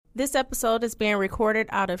This episode is being recorded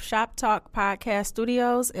out of Shop Talk Podcast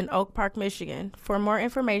Studios in Oak Park, Michigan. For more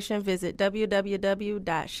information, visit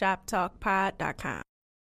www.shoptalkpod.com.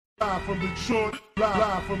 Live from Detroit,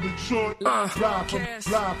 live from Detroit, live from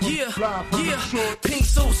Detroit. Pink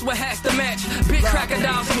suits with hats to match. Big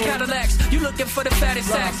crocodiles and Cadillacs. You looking for the fattest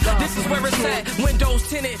sacks. This is where it's at. Windows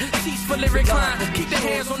tinted, seats fully reclined. Keep the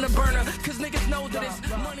hands on the burner, cause niggas know that it's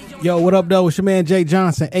money. Yo, what up, though? It's your man, Jay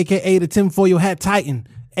Johnson, a.k.a. the tinfoil hat titan,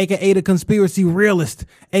 a.k.a. the conspiracy realist,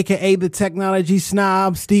 a.k.a. the technology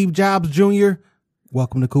snob, Steve Jobs Jr.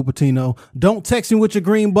 Welcome to Cupertino. Don't text me with your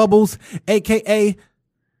green bubbles, a.k.a.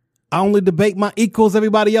 I only debate my equals,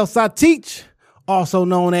 everybody else I teach. Also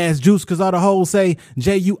known as Juice, cause all the hoes say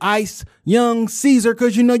J.U. Ice, Young Caesar,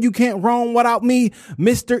 cause you know you can't roam without me.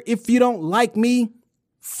 Mister, if you don't like me,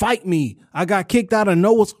 fight me. I got kicked out of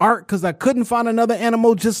Noah's Ark cause I couldn't find another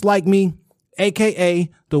animal just like me. AKA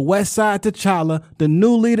the West Side T'Challa, the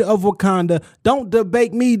new leader of Wakanda. Don't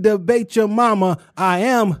debate me, debate your mama. I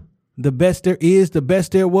am the best there is, the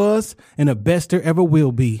best there was, and the best there ever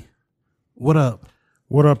will be. What up?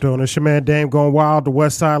 What up, though? It's your man Dame Going Wild, the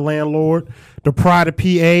West Side Landlord, the Pride of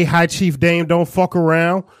PA, High Chief Dame Don't Fuck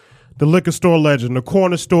Around, the liquor store legend, the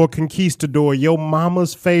corner store conquistador, your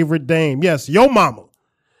mama's favorite dame. Yes, your mama.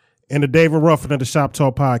 And the David Ruffin of the Shop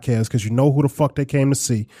Talk Podcast, because you know who the fuck they came to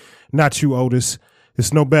see. Not you, Otis.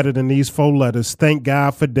 It's no better than these 4 letters. Thank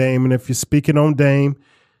God for Dame. And if you're speaking on Dame,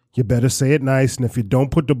 you better say it nice. And if you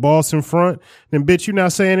don't put the boss in front, then bitch, you're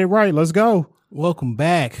not saying it right. Let's go. Welcome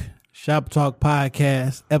back. Shop Talk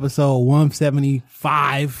Podcast, episode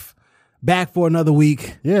 175. Back for another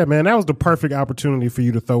week. Yeah, man, that was the perfect opportunity for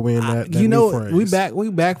you to throw in that you know, new phrase. we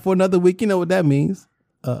back for another week. You know what that means?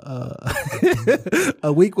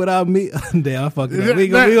 A week without me. Damn, I fucked it up. We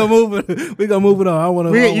gonna move it. We gonna move it on. I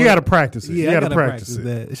want to. You got to practice it. Yeah, you got to practice it.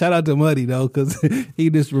 That. Shout out to Muddy though, because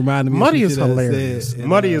he just reminded me. Muddy is hilarious.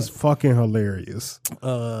 Muddy is fucking hilarious.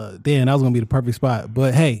 Damn, that was gonna be the perfect spot.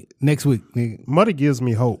 But hey, next week, Muddy gives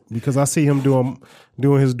me hope because I see him doing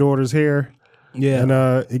his daughter's hair. Yeah, and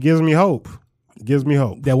it gives me hope. It gives me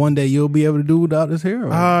hope that one day you'll be able to do without this hair.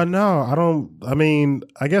 No, I don't. I mean,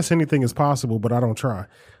 I guess anything is possible, but I don't try.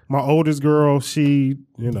 My oldest girl, she,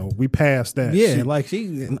 we passed that. Yeah,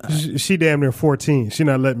 she damn near 14. She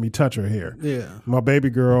not letting me touch her hair. Yeah. My baby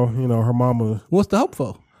girl, her mama. What's the hope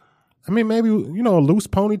for? I mean, maybe, a loose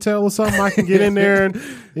ponytail or something. I can get in there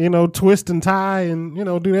and, twist and tie and,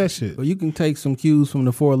 do that shit. Well, you can take some cues from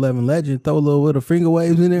the 411 legend, throw a little bit of finger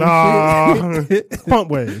waves in there. Pump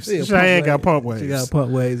waves. Yeah, she ain't got pump waves. She got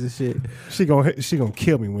pump waves and shit. She gonna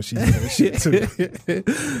kill me when she do that shit too.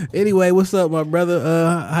 Anyway, what's up, my brother?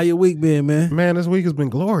 How your week been, man? Man, this week has been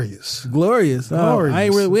glorious. Glorious. We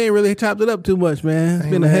ain't really chopped it up too much, man. It's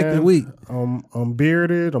been a hectic week. I'm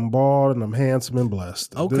bearded, I'm bald, and I'm handsome and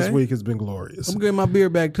blessed. Okay. This week has been glorious. I'm getting my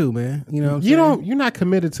beard back too, man. You know, you're not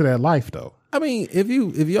committed to that life though. I mean, if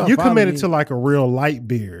you're committed to like a real light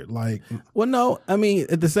beard, like. Well, no, I mean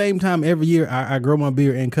at the same time, every year I grow my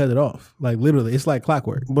beard and cut it off. Like literally, it's like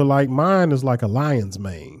clockwork. But like mine is like a lion's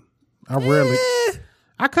mane. I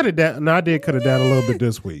cut it down. No, I did cut it down a little bit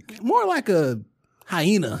this week. More like a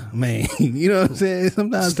hyena, man. You know what I'm saying?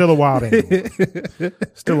 Sometimes still a wild animal.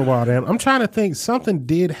 Still a wild animal. I'm trying to think. Something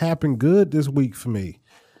did happen good this week for me.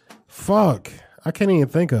 Fuck, I can't even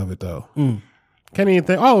think of it though. Can't even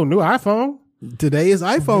think. Oh, new iPhone. Today is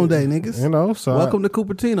iPhone day, niggas. So welcome to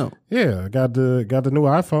Cupertino. Yeah, I got the new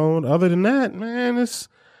iPhone. Other than that, man,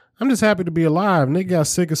 I'm just happy to be alive. Nigga got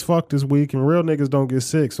sick as fuck this week, and real niggas don't get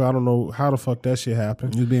sick, so I don't know how the fuck that shit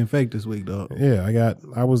happened. You being fake this week, dog. Yeah,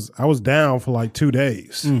 I was down for like 2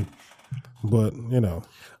 days, but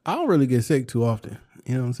I don't really get sick too often.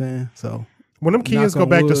 You know what I'm saying? So when them kids go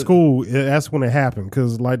back to school, that's when it happened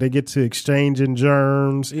because like they get to exchanging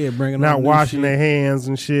germs, bringing not washing their hands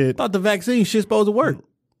and shit. I thought the vaccine shit's supposed to work.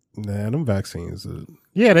 Nah, them vaccines.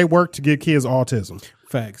 They work to give kids autism.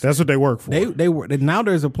 Facts. That's what they work for. They work. Now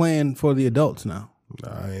there's a plan for the adults now.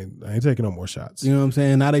 Nah, I ain't taking no more shots. You know what I'm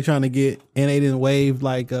saying? Now they trying to get, and they didn't waive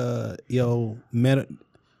like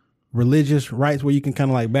religious rights where you can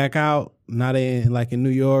kind of like back out. Now they like in New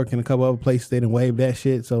York and a couple other places they didn't waive that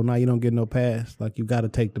shit. So now you don't get no pass. Like you got to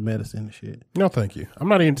take the medicine and shit. No, thank you. I'm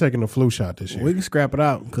not even taking the flu shot this year. We can scrap it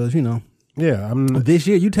out because Yeah, this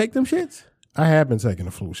year you take them shits. I have been taking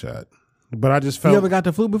the flu shot, but I just felt. You ever got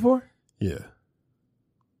the flu before? Yeah.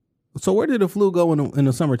 So where did the flu go in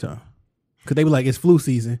the summertime? Because they were like, it's flu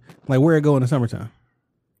season. Like where it go in the summertime?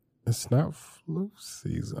 It's not flu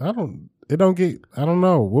season. I don't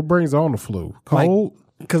know. What brings on the flu? Cold?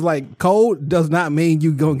 Because like cold does not mean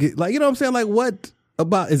you gonna get, like, you know what I'm saying? Like what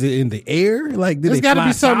About, is it in the air? Like, did There's they got to fly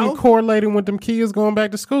be something south? correlating with them kids going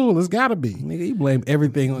back to school. It's got to be. Nigga, you blame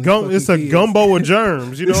everything on the It's a fucking kids. gumbo of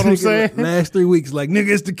germs. You know what I'm saying? Last 3 weeks, like, nigga,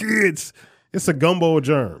 it's the kids. It's a gumbo of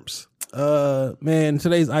germs. Man,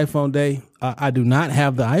 today's iPhone day. I do not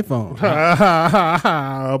have the iPhone.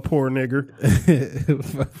 Poor nigger.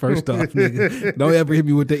 First off, nigga, don't ever hit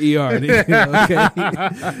me with the ER, nigga,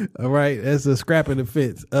 okay? All right, that's a scrap in the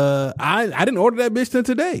fence. I didn't order that bitch till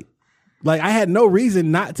today. Like, I had no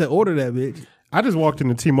reason not to order that bitch. I just walked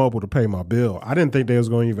into T-Mobile to pay my bill. I didn't think they was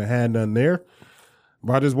going to even have nothing there.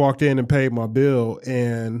 But I just walked in and paid my bill,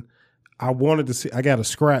 and I wanted to see. I got a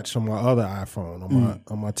scratch on my other iPhone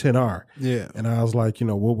on my 10R. Yeah. And I was like,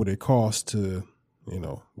 what would it cost to,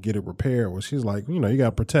 get it repaired? Well, she's like, you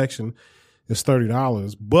got protection. It's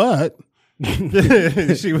 $30, but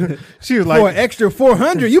she was like, for an extra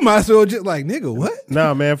 $400, you might as well just like, nigga, what?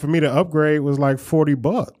 Nah, man, for me to upgrade was like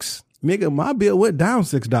 $40. Nigga, my bill went down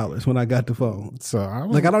 $6 when I got the phone. So I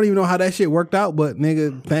don't even know how that shit worked out, but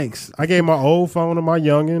nigga, thanks. I gave my old phone to my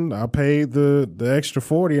youngin. I paid the extra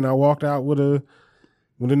 $40, and I walked out with a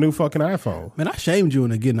new fucking iPhone. Man, I shamed you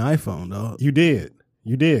into getting an iPhone, dog. You did,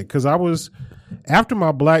 because after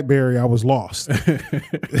my BlackBerry, I was lost.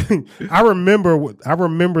 I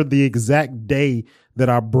remember the exact day that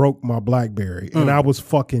I broke my BlackBerry, and I was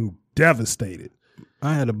fucking devastated.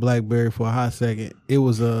 I had a BlackBerry for a hot second. It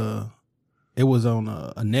was on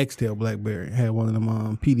a Nextel BlackBerry. It had one of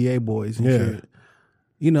them PDA boys and shit.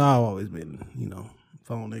 I've always been,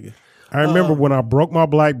 phone nigga. I remember when I broke my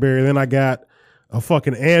BlackBerry, then I got a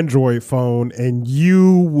fucking Android phone, and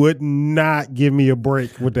you would not give me a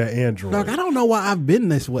break with that Android. Look, I don't know why I've been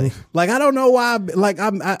this way. Like, I don't know why.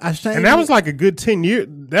 I shame. And that was like a good 10 years.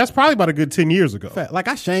 That's probably about a good 10 years ago. Like,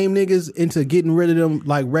 I shame niggas into getting rid of them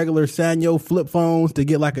like regular Sanyo flip phones to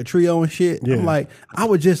get like a Trio and shit. Yeah. I'm like, I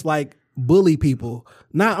would just like bully people,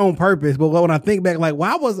 not on purpose, but when I think back, like,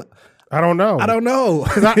 why was I don't know.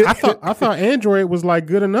 Because I thought Android was like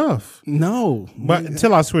good enough. No, but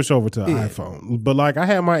until I switched over to iPhone. But like I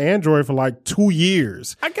had my Android for like 2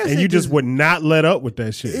 years. I guess and you just would not let up with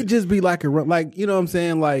that shit. It just be like like, you know what I'm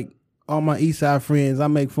saying? Like, all my East Side friends, I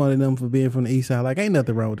make fun of them for being from the East Side. Like, ain't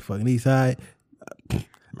nothing wrong with the fucking East Side.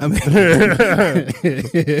 I mean,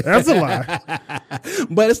 that's a lie.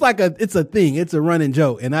 But it's like it's a thing. It's a running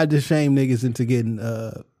joke, and I just shame niggas into getting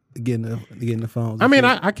the phones. I mean,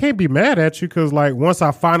 I can't be mad at you because like once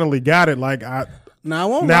I finally got it, like I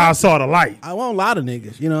saw the light. I won't lie to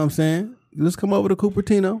niggas. You know what I'm saying? Just come over to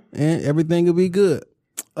Cupertino and everything will be good.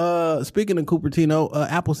 Speaking of Cupertino,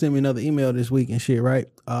 Apple sent me another email this week and shit, right?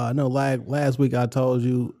 I know last week I told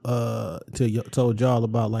you, told y'all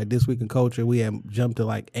about like This Week in Culture. We had jumped to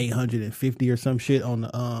like 850 or some shit on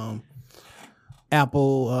the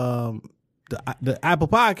Apple the Apple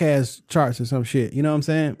podcast charts or some shit. You know what I'm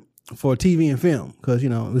saying? For TV and film, because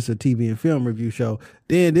it's a TV and film review show.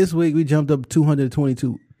 Then this week we jumped up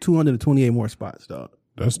 228 more spots, dog.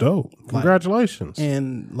 That's dope. Congratulations.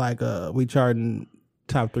 And like we charting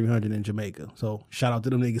top 300 in Jamaica. So shout out to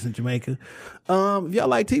them niggas in Jamaica. If y'all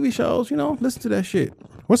like TV shows, listen to that shit.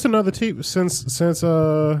 What's another TV since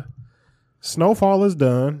Snowfall is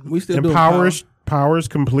done? We still and doing Power's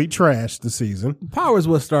complete trash this season. Power's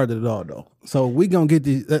what started it all though. So we gonna get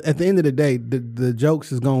at the end of the day, the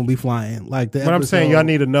jokes is gonna be flying. Like But I'm saying y'all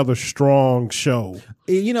need another strong show.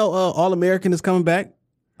 All American is coming back.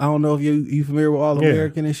 I don't know if you familiar with All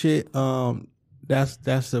American and shit.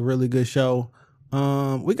 That's a really good show.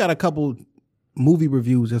 We got a couple movie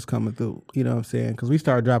reviews that's coming through. You know what I'm saying? Because we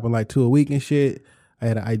started dropping like 2 a week and shit. I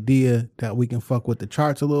had an idea that we can fuck with the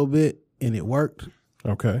charts a little bit, and it worked.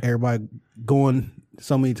 Okay. Everybody going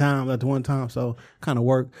so many times at the one time, so kind of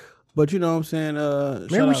worked. But you know what I'm saying?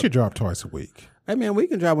 Man, we should drop twice a week. Hey man, we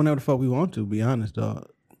can drop whenever the fuck we want to, be honest, dog.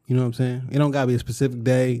 You know what I'm saying? It don't gotta be a specific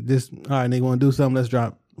day. Just, all right, nigga, want to do something, let's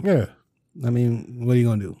drop. Yeah. I mean, what are you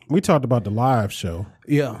gonna do? We talked about the live show.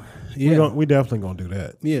 Yeah. We definitely gonna do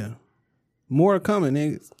that. Yeah. More coming,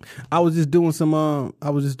 niggas. I was just doing some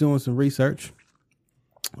research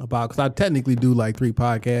about, because I technically do like 3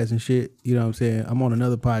 podcasts and shit. You know what I'm saying? I'm on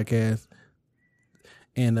another podcast,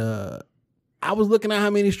 and I was looking at how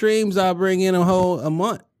many streams I bring in a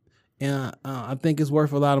month, and I think it's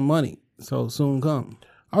worth a lot of money. So soon come.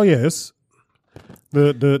 Oh yeah, it's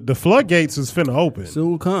the floodgates is finna open.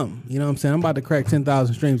 Soon come. You know what I'm saying? I'm about to crack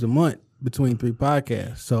 10,000 streams a month between 3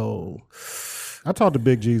 podcasts. So I talked to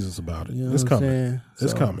Big Jesus about it. It's coming.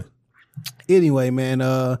 It's coming. Anyway, man,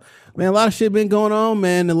 a lot of shit been going on,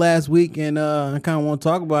 man, the last week, and I kind of want to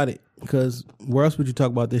talk about it, because where else would you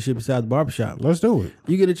talk about this shit besides the barbershop? Let's do it.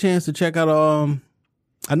 You get a chance to check out,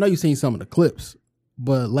 I know you've seen some of the clips,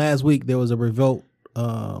 but last week there was a revolt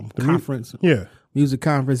conference. Yeah. Music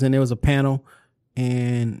conference, and there was a panel,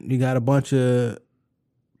 and you got a bunch of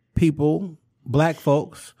people, black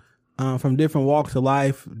folks, from different walks of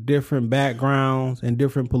life, different backgrounds, and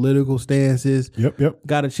different political stances. Yep.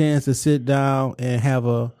 Got a chance to sit down and have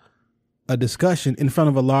a discussion in front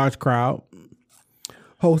of a large crowd,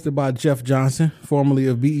 hosted by Jeff Johnson, formerly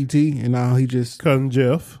of BET, and now he just Cousin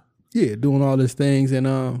Jeff. Yeah, doing all these things.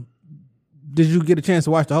 And did you get a chance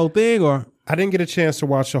to watch the whole thing, or? I didn't get a chance to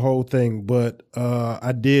watch the whole thing, but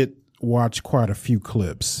I did watch quite a few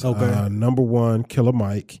clips. Okay. Number one, Killer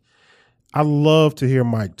Mike. I love to hear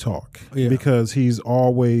Mike talk because he's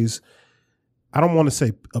always, I don't want to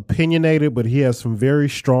say opinionated, but he has some very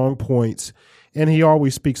strong points, and he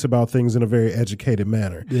always speaks about things in a very educated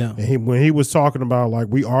manner. Yeah. And when he was talking about, like,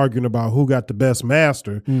 we arguing about who got the best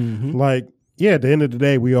master, like, yeah, at the end of the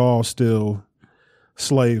day, we all still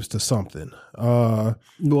slaves to something.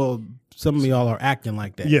 Well, some of y'all are acting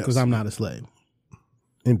like that because I'm not a slave.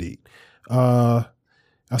 Indeed.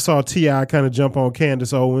 I saw T.I. kind of jump on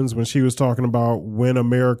Candace Owens when she was talking about when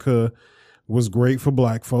America was great for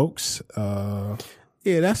black folks.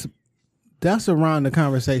 Yeah, that's around the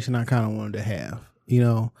conversation I kind of wanted to have, you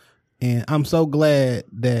know. And I'm so glad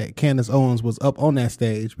that Candace Owens was up on that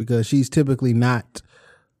stage because she's typically not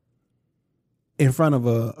in front of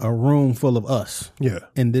a room full of us. Yeah.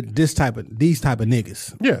 And these type of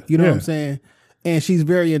niggas. Yeah. You know what I'm saying? And she's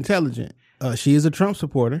very intelligent. She is a Trump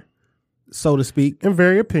supporter, so to speak. And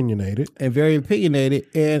very opinionated.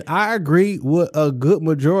 And I agree with a good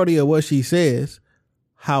majority of what she says.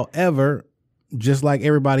 However, just like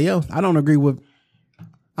everybody else, I don't agree with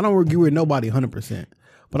nobody 100%.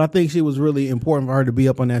 But I think she was really important for her to be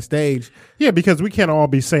up on that stage. Yeah, because we can't all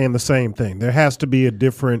be saying the same thing. There has to be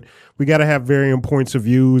we got to have varying points of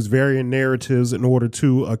views, varying narratives in order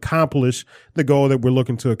to accomplish the goal that we're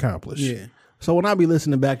looking to accomplish. Yeah. So when I be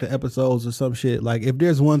listening back to episodes or some shit, like if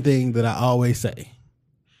there's one thing that I always say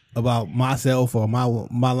about myself or my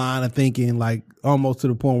line of thinking, like almost to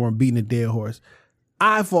the point where I'm beating a dead horse,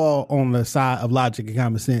 I fall on the side of logic and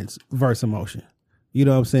common sense versus emotion. You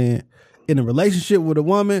know what I'm saying? In a relationship with a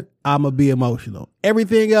woman, I'm going to be emotional.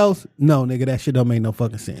 Everything else, no, nigga, that shit don't make no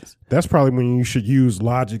fucking sense. That's probably when you should use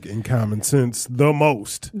logic and common sense the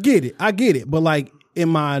most. I get it. But like in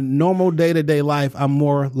my normal day-to-day life, I'm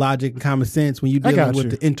more logic and common sense. When you're dealing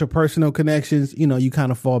with the interpersonal connections, you know, you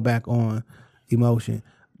kind of fall back on emotion.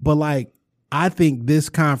 But like, I think this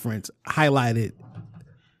conference highlighted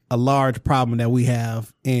a large problem that we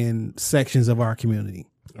have in sections of our community.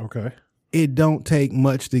 Okay. It don't take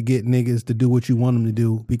much to get niggas to do what you want them to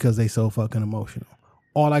do because they so fucking emotional.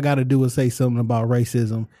 All I got to do is say something about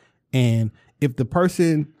racism. And if the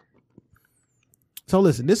person... So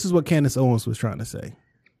listen, this is what Candace Owens was trying to say.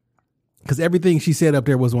 Because everything she said up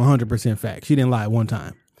there was 100% fact. She didn't lie one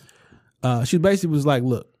time. She basically was like,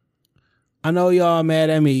 look, I know y'all mad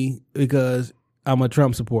at me because I'm a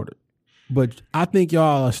Trump supporter. But I think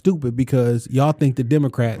y'all are stupid because y'all think the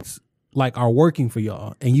Democrats like are working for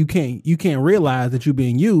y'all, and you can't realize that you're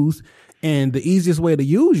being used. And the easiest way to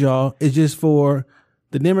use y'all is just for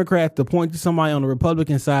the Democrat to point to somebody on the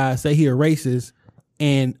Republican side, say he a racist,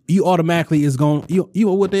 and you automatically is going you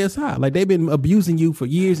are with their side. Like they've been abusing you for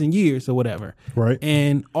years and years or whatever. Right.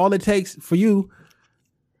 And all it takes for you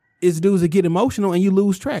is dudes to get emotional and you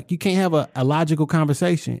lose track. You can't have a logical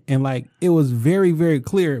conversation. And like it was very, very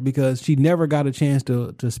clear because she never got a chance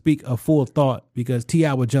to speak a full thought because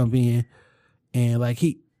T.I. would jump in and like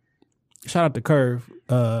shout out to Curve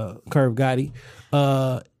Gotti.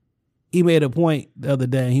 He made a point the other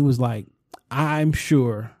day and he was like, I'm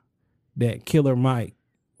sure that Killer Mike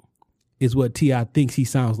is what T.I. thinks he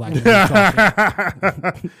sounds like when he's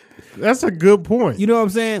talking. That's a good point. You know what I'm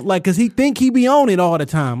saying? Like, cause he think he be on it all the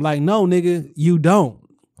time. Like, no, nigga, you don't.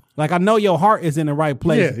 Like, I know your heart is in the right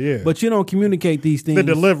place. Yeah. But you don't communicate these things. The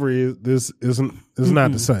delivery is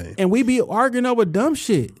not the same. And we be arguing over dumb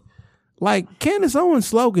shit. Like, Candace Owens'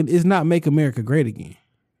 slogan is not "Make America Great Again."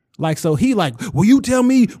 Like, so he like, will you tell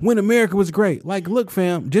me when America was great? Like, look,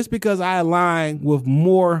 fam, just because I align with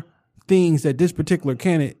more things that this particular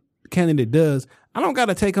candidate does, I don't got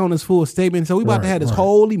to take on this full statement. So we about to have this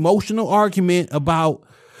whole emotional argument about,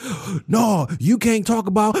 no, you can't talk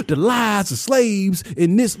about the lives of slaves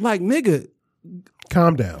in this. Like, nigga,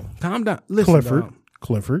 calm down. Listen,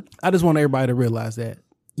 Clifford. I just want everybody to realize that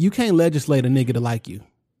you can't legislate a nigga to like you.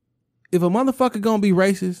 If a motherfucker gonna be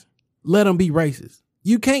racist, let him be racist.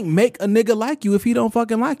 You can't make a nigga like you if he don't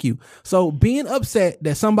fucking like you. So being upset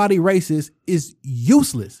that somebody racist is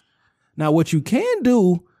useless. Now, what you can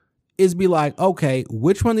do is be like, okay,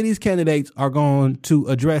 which one of these candidates are going to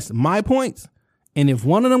address my points And if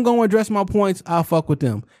one of them going to address my points, I'll fuck with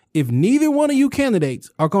them. If neither one of you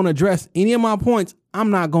candidates are going to address any of my points, I'm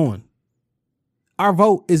not going. Our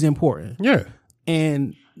vote is important. Yeah.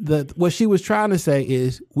 And what she was trying to say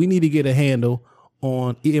is we need to get a handle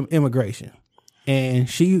on immigration. And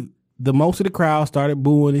the most of the crowd started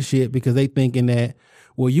booing and shit because they thinking that,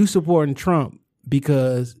 well, you supporting Trump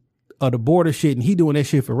because of the border shit and he doing that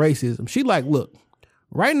shit for racism. She like, look,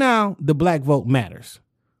 right now, the black vote matters.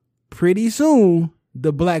 Pretty soon,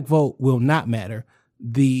 the black vote will not matter.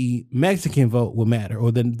 The Mexican vote will matter,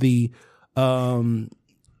 or whatever. I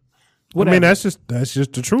mean, that's just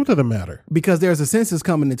the truth of the matter. Because there's a census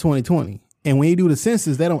coming in 2020, and when you do the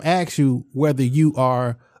census, they don't ask you whether you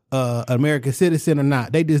are an American citizen or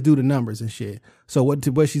not. They just do the numbers and shit. So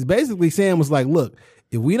what she's basically saying was like, look,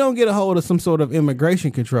 if we don't get a hold of some sort of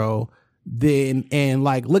immigration control, then and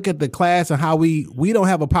like look at the class and how we don't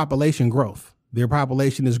have a population growth. Their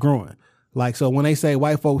population is growing. Like, so when they say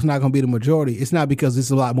white folks not going to be the majority, it's not because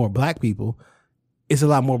it's a lot more black people. It's a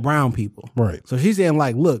lot more brown people. Right. So she's saying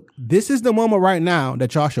like, look, this is the moment right now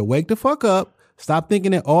that y'all should wake the fuck up. Stop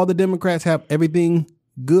thinking that all the Democrats have everything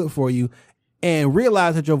good for you and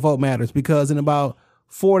realize that your vote matters, because in about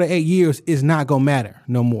 4 to 8 years, it's not going to matter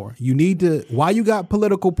no more. You need to, why you got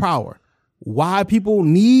political power, why people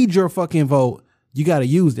need your fucking vote, you got to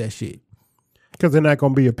use that shit. Because they're not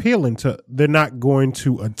going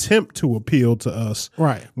to attempt to appeal to us,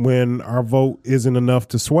 right, when our vote isn't enough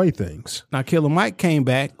to sway things. Now, Killer Mike came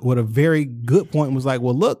back with a very good point and was like,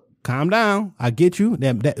 well, look, calm down. I get you.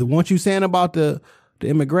 That what you saying about the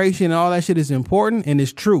immigration and all that shit is important and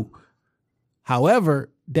it's true. However,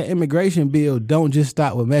 that immigration bill don't just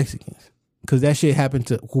stop with Mexicans, because that shit happened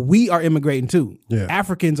to, we are immigrating too. Yeah.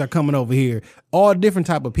 Africans are coming over here, all different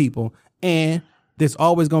type of people, and there's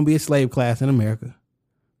always going to be a slave class in America,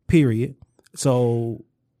 period. So,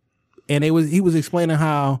 and he was explaining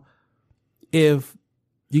how if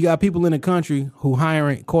you got people in the country who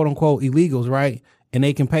hiring quote unquote illegals, right, and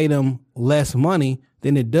they can pay them less money,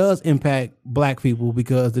 then it does impact black people,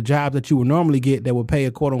 because the jobs that you would normally get that would pay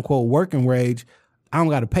a quote unquote working wage, I don't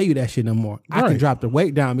got to pay you that shit no more. I can drop the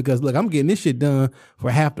weight down because look, I'm getting this shit done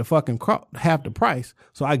for half the price.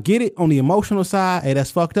 So I get it on the emotional side. Hey,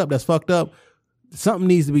 that's fucked up. That's fucked up. Something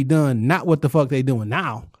needs to be done, not what the fuck they doing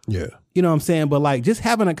now. Yeah. You know what I'm saying? But like just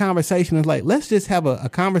having a conversation is like, let's just have a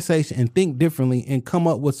conversation and think differently and come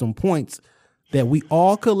up with some points that we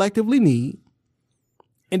all collectively need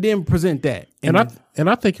and then present that. And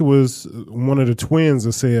I think it was one of the twins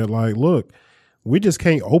that said like, look, we just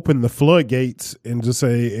can't open the floodgates and just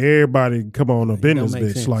say, everybody come on up in this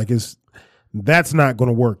bitch. Sense. Like that's not going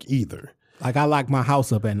to work either. Like I lock my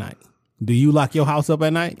house up at night. Do you lock your house up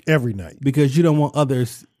at night? Every night. Because you don't want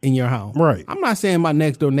others in your house. Right. I'm not saying my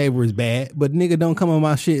next door neighbor is bad, but nigga don't come on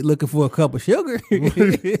my shit looking for a cup of sugar.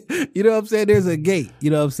 You know what I'm saying? There's a gate.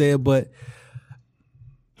 You know what I'm saying? But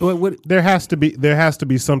what there has to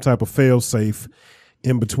be some type of fail safe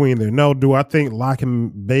in between there. No, do I think locking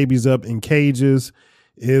babies up in cages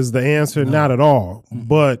is the answer? No. Not at all. Mm-hmm.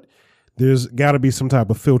 But there's got to be some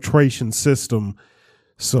type of filtration system.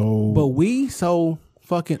 But we so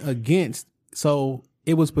fucking against, so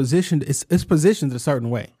it was positioned, it's positioned a certain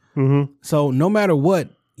way. Mm-hmm. So no matter what,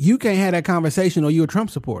 you can't have that conversation or you're a Trump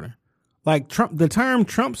supporter. Like the term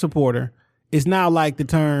Trump supporter is now like the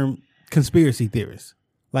term conspiracy theorist.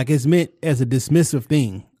 Like it's meant as a dismissive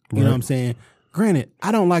thing. You know what I'm saying? Granted,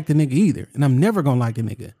 I don't like the nigga either, and I'm never gonna like the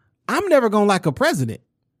nigga. I'm never gonna like a president,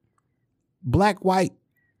 black, white,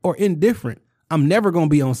 or indifferent. I'm never gonna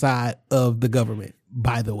be on side of the government,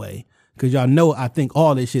 by the way. Because y'all know I think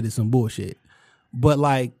all this shit is some bullshit. But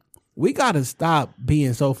like, we got to stop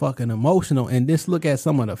being so fucking emotional and just look at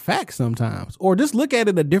some of the facts sometimes. Or just look at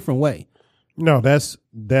it a different way. No, that's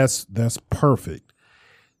perfect.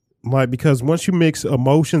 Like, because once you mix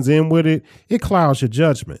emotions in with it, it clouds your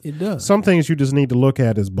judgment. It does. Some things you just need to look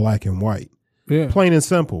at as black and white. Yeah. Plain and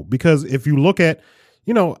simple. Because if you look at,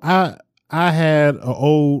 I had an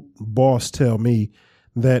old boss tell me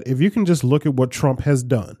that if you can just look at what Trump has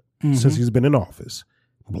done, since he's been in office,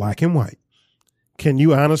 black and white, can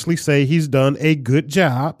you honestly say he's done a good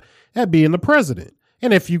job at being the president?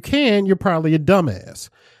 And if you can, you're probably a dumbass.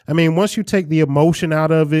 I mean, once you take the emotion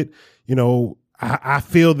out of it, I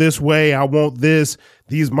feel this way, I want this,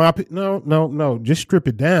 no, just strip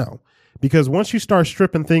it down. Because once you start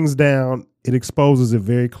stripping things down, it exposes it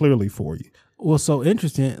very clearly for you. Well, so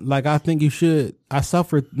interesting. Like, I think you should,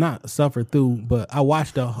 not suffered through, but I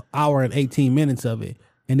watched an hour and 18 minutes of it.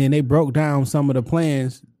 And then they broke down some of the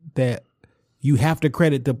plans that you have to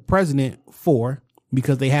credit the president for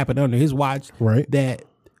because they happened under his watch. Right. That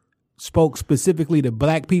spoke specifically to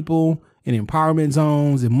black people and empowerment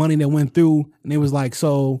zones and money that went through. And it was like,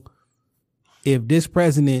 so if this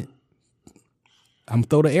president, I'm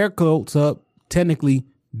throw the air quotes up, technically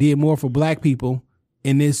did more for black people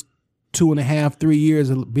in this 2.5, 3 years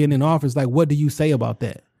of being in office, like, what do you say about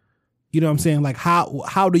that? You know what I'm saying? Like,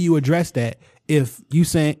 how do you address that if you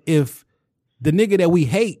saying, if the nigga that we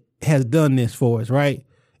hate has done this for us, right?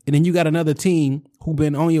 And then you got another team who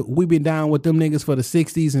been on you, we been down with them niggas for the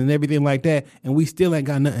 60s and everything like that, and we still ain't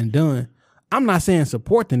got nothing done. I'm not saying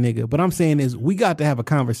support the nigga, but I'm saying is we got to have a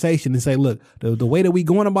conversation and say, look, the way that we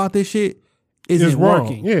going about this shit isn't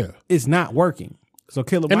working. Yeah. It's not working. So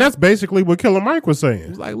Killer Mike, And that's basically what Killer Mike was saying.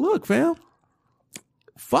 was like, look, fam,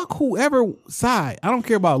 fuck whoever side. I don't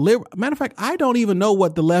care about matter of fact, I don't even know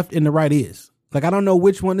what the left and the right is. Like, I don't know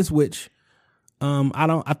which one is which.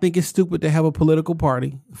 I think it's stupid to have a political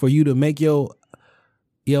party for you to make your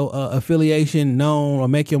affiliation known or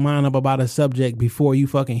make your mind up about a subject before you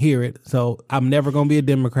fucking hear it. So I'm never going to be a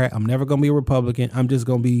Democrat. I'm never going to be a Republican. I'm just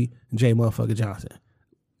going to be J motherfucker Johnson.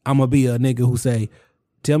 I'm going to be a nigga who say,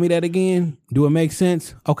 tell me that again. Do it make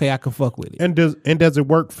sense? Okay, I can fuck with it. And does it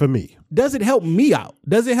work for me? Does it help me out?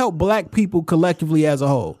 Does it help black people collectively as a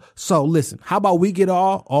whole? So listen, how about we get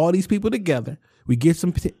all these people together? We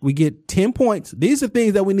get 10 points. These are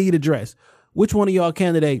things that we need addressed. Which one of y'all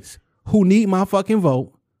candidates who need my fucking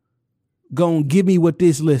vote gonna give me what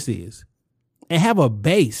this list is? And have a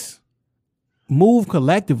base. Move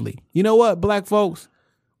collectively. You know what, black folks?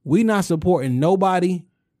 We not supporting nobody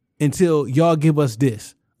until y'all give us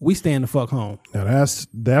this. We staying the fuck home. Now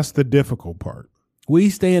that's the difficult part. We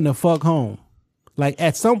staying the fuck home. Like,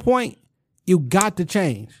 at some point, you got to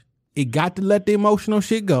change. It got to let the emotional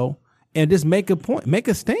shit go and just make a point, make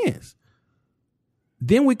a stance.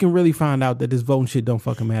 Then we can really find out that this voting shit don't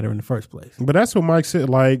fucking matter in the first place. But that's what Mike said.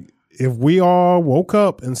 Like, if we all woke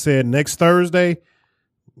up and said next Thursday,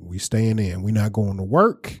 we staying in. We not going to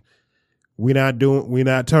work. We not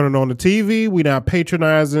turning on the TV. We not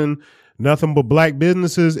patronizing nothing but black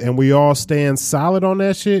businesses, and we all stand solid on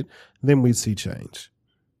that shit, then we'd see change.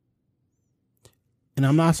 And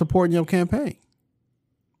I'm not supporting your campaign.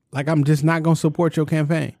 Like, I'm just not going to support your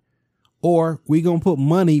campaign. Or we going to put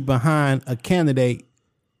money behind a candidate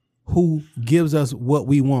who gives us what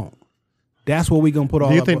we want. That's what we going to put all.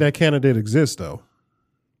 Do you think that candidate exists, though?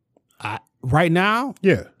 Right now?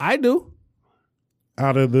 Yeah. I do.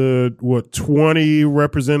 Out of the, 20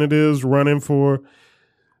 representatives running for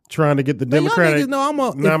trying to get the Democratic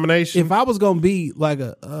nomination? If I was going to be like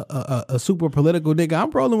a super political nigga,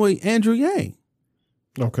 I'm rolling with Andrew Yang.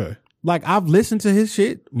 Okay. Like, I've listened to his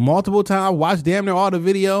shit multiple times, watched damn near all the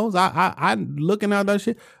videos. I'm looking at that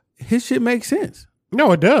shit. His shit makes sense.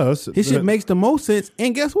 No, it does. His shit makes the most sense.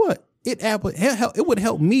 And guess what? It would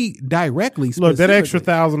help me directly. Look, that extra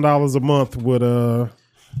 $1,000 a month would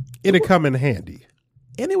it'd come in handy.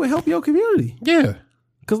 And it would help your community. Yeah.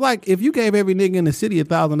 Because, like, if you gave every nigga in the city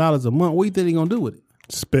 $1,000 a month, what you think he gonna do with it?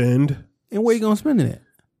 Spend. And where you gonna spend it at?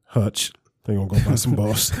 Hutch. They gonna go buy some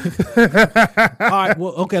balls. All right.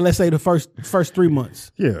 Well, okay. Let's say the first 3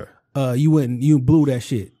 months. Yeah. You blew that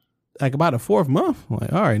shit. Like, about the 4th month, I'm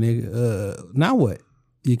like, all right, nigga. Now what?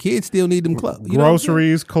 Your kids still need them clothes.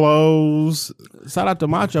 Groceries, clothes. Shout out to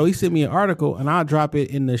Macho. He sent me an article, and I'll drop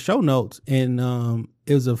it in the show notes. And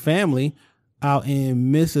it was a family out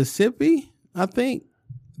in Mississippi, I think,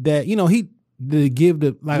 that, he did give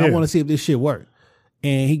the, like, I want to see if this shit worked.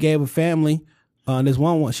 And he gave a family, this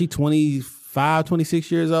one, she 25,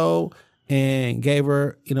 26 years old, and gave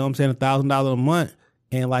her, $1,000 a month.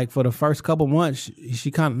 And, like, for the first couple months,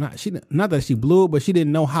 she kind of not that she blew it, but she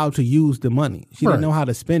didn't know how to use the money. She didn't know how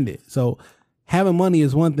to spend it. So having money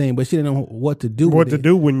is one thing, but she didn't know what to do. What to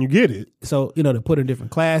do when you get it. So, they put her in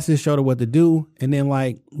different classes, showed her what to do. And then,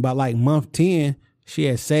 like, by like month 10, she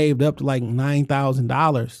had saved up to like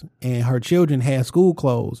 $9,000, and her children had school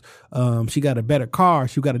clothes. She got a better car.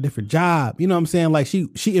 She got a different job. You know what I'm saying? Like,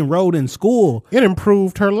 she enrolled in school. It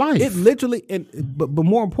improved her life. It literally, but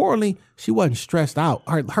more importantly, she wasn't stressed out.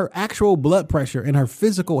 Her actual blood pressure and her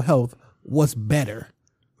physical health was better.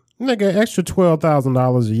 Nigga, extra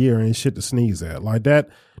 $12,000 a year ain't shit to sneeze at. Like,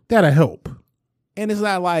 that'll help. And it's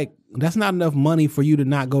not like, that's not enough money for you to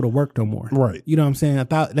not go to work no more. Right. You know what I'm saying? I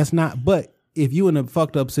thought that's not, but if you in a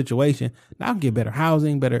fucked up situation, now I can get better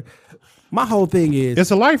housing, better. My whole thing is,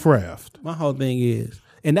 it's a life raft. My whole thing is,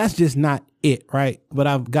 and that's just not it, right? But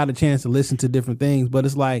I've got a chance to listen to different things, but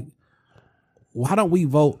it's like, why don't we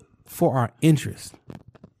vote for our interests?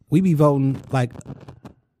 We be voting like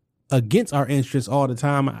against our interests all the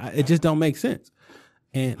time. It just don't make sense.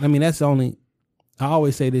 And I mean, that's only, I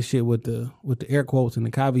always say this shit with the air quotes and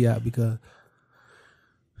the caveat, because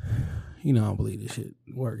I don't believe this shit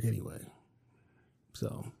work anyway.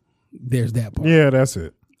 So there's that part. Yeah, that's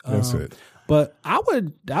it. That's it. But I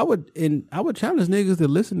would challenge niggas to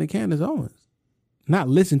listen to Candace Owens. Not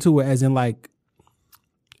listen to her as in like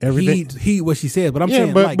heed what she says, but I'm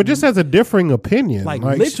saying but just as a differing opinion. Like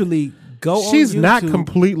literally go on she's YouTube. not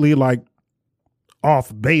completely like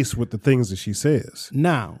off base with the things that she says.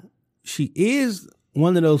 Now, she is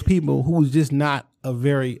one of those people who's just not a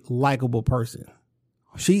very likable person.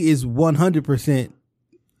 She is 100%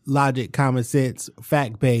 logic, common sense,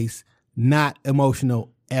 fact-based, not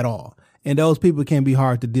emotional at all. And those people can be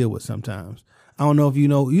hard to deal with sometimes. I don't know if you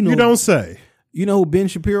know. You don't say. You know who Ben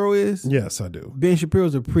Shapiro is? Yes, I do. Ben Shapiro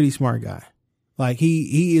is a pretty smart guy. Like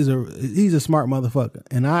he's a smart motherfucker.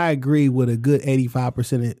 And I agree with a good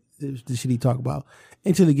 85% of the shit he talk about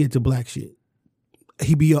until he get to black shit.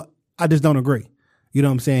 I just don't agree. You know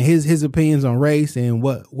what I'm saying? His opinions on race and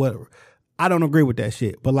what I don't agree with that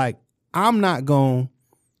shit. But like, I'm not going to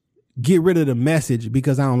get rid of the message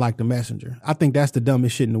because I don't like the messenger. I think that's the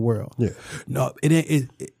dumbest shit in the world. Yeah. No, it ain't.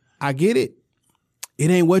 I get it. It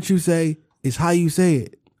ain't what you say. It's how you say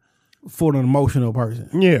it for an emotional person.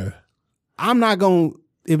 Yeah. I'm not going to,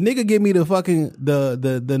 if nigga give me the fucking,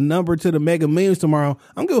 the number to the Mega Millions tomorrow,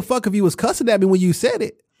 I'm give a fuck if you was cussing at me when you said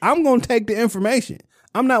it. I'm going to take the information.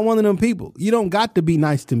 I'm not one of them people. You don't got to be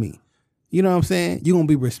nice to me. You know what I'm saying? You're going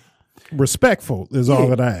to be respectful is all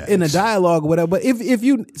that I ask. In a dialogue or whatever. But if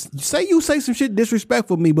you say some shit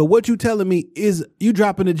disrespectful to me, but what you telling me is you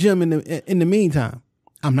dropping the gym in the meantime,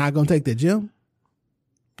 I'm not going to take the gym.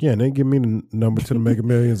 Yeah, and they give me the number to the Mega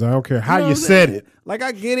Millions. I don't care how you said it. Like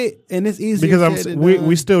I get it, and it's easy because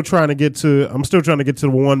we still trying to get to. I'm still trying to get to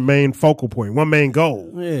the one main focal point, one main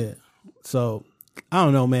goal. Yeah. So I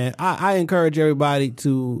don't know, man. I encourage everybody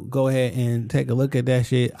to go ahead and take a look at that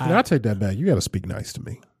shit. I take that back. You got to speak nice to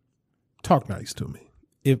me. Talk nice to me.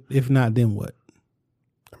 If not, then what?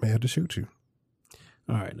 I may have to shoot you.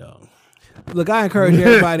 All right, dog. Look, I encourage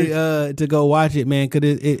everybody to go watch it, man,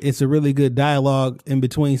 because it's a really good dialogue in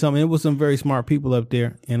between something. It was some very smart people up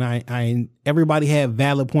there, and I everybody had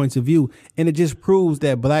valid points of view, and it just proves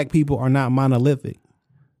that black people are not monolithic.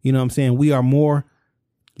 You know what I'm saying? We are more.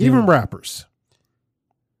 Even rappers.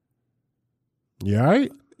 Yeah,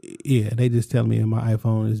 right? Yeah, they just tell me my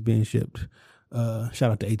iPhone is being shipped.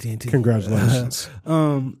 Shout out to AT&T. Congratulations.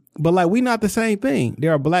 But like, we not the same thing.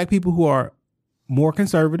 There are black people who are more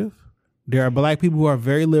conservative. There are black people who are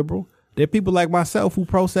very liberal. There are people like myself who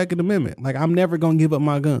pro Second Amendment. Like, I'm never going to give up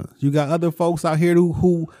my guns. You got other folks out here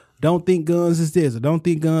who don't think guns is this or don't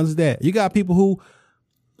think guns is that. You got people who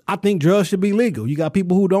I think drugs should be legal. You got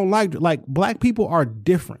people who don't like black people are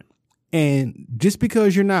different. And just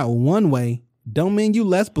because you're not one way don't mean you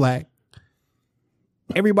less black.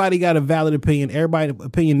 Everybody got a valid opinion. Everybody's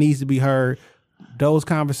opinion needs to be heard. Those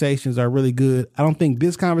conversations are really good. I don't think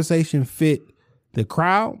this conversation fit the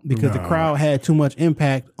crowd because the crowd had too much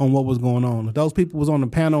impact on what was going on. If those people was on the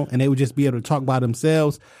panel and they would just be able to talk by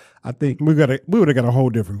themselves, I think we would have got a whole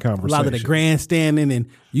different conversation. A lot of the grandstanding and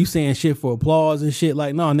you saying shit for applause and shit.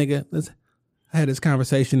 Like, no, nigga, I had this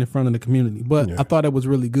conversation in front of the community. But I thought it was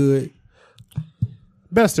really good.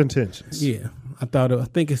 Best intentions. Yeah. I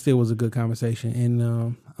think it still was a good conversation.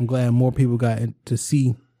 And I'm glad more people got to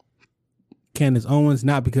see Candace Owens,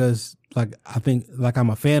 not because I think I'm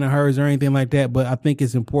a fan of hers or anything like that, but I think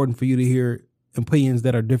it's important for you to hear opinions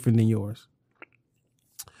that are different than yours.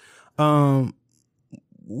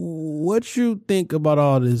 What you think about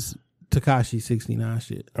all this Tekashi 69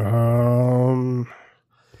 shit? So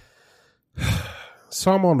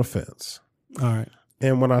I'm on the fence. All right.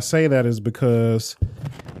 And when I say that is because,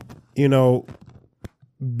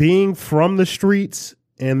 being from the streets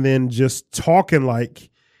and then just talking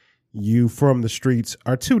like you from the streets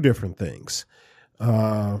are two different things.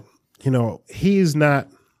 He's not,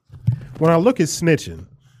 when I look at snitching,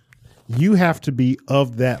 you have to be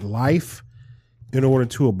of that life in order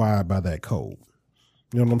to abide by that code.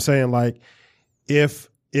 You know what I'm saying? Like if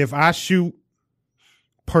I shoot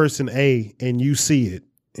person A and you see it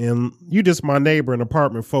and you just my neighbor in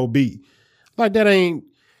apartment 4B, like that ain't,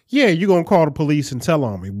 yeah, you're going to call the police and tell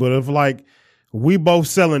on me. But if like we both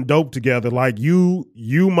selling dope together, like I'm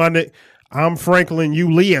Franklin,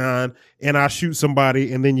 you Leon, and I shoot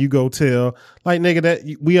somebody and then you go tell, like, nigga, that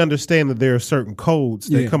we understand that there are certain codes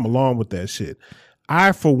that come along with that shit.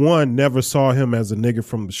 I, for one, never saw him as a nigga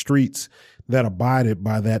from the streets that abided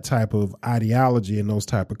by that type of ideology and those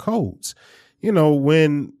type of codes.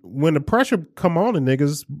 When the pressure come on the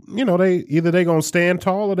niggas, they gonna stand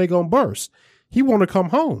tall or they gonna burst. He want to come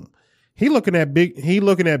home. He looking at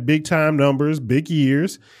big time numbers, big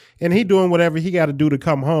years, and he doing whatever he got to do to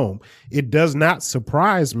come home. It does not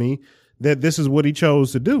surprise me that this is what he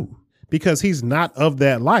chose to do, because he's not of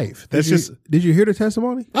that life. That's Did you hear the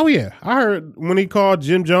testimony? Oh yeah, I heard when he called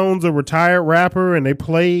Jim Jones a retired rapper, and they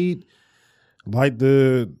played like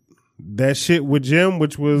that shit with Jim,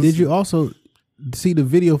 which was. Did you also see the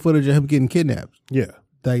video footage of him getting kidnapped? Yeah.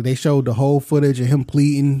 Like they showed the whole footage of him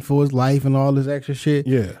pleading for his life and all this extra shit.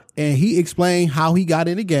 Yeah. And he explained how he got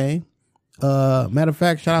in the game. Matter of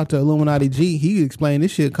fact, shout out to Illuminati G. He explained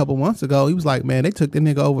this shit a couple months ago. He was like, man, they took the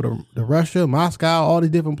nigga over to Russia, Moscow, all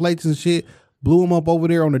these different places and shit, blew him up over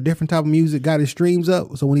there on a different type of music, got his streams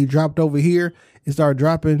up. So when he dropped over here and started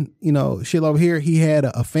dropping, shit over here, he had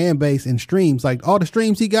a fan base and streams. Like all the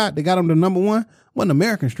streams he got, they got him to number one. Wasn't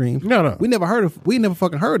American streams. No. We never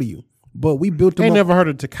fucking heard of you. But we built him Ain't up. never heard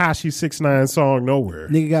a Tekashi 6ix9ine song nowhere.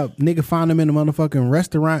 Nigga found him in a motherfucking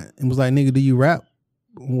restaurant and was like, nigga, do you rap?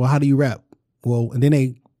 Well, how do you rap? Well, and then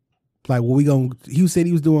they like, well, he said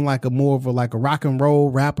he was doing like a rock and roll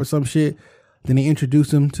rap or some shit. Then they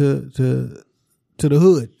introduced him to the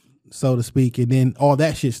hood, so to speak. And then all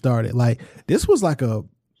that shit started. Like this was a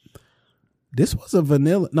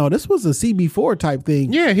CB4 type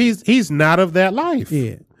thing. Yeah, he's not of that life.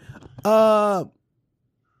 Yeah.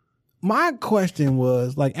 My question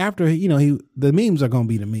was like after the memes are gonna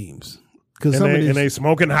be the memes because they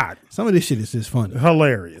smoking hot. Some of this shit is just funny,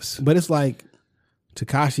 hilarious. But it's like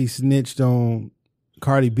Tekashi snitched on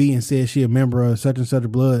Cardi B and said she a member of such and such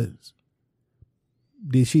Bloods.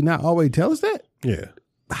 Did she not always tell us that? Yeah.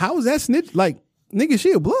 How is that snitch? Like nigga,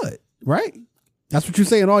 she a Blood, right? That's what you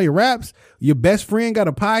say in all your raps. Your best friend got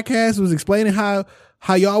a podcast, was explaining how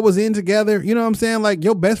y'all was in together. You know what I'm saying? Like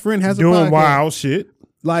your best friend has doing a podcast. wild shit.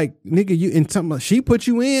 Like, nigga, you in something, she put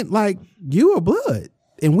you in, like, you a Blood.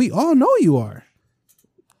 And we all know you are.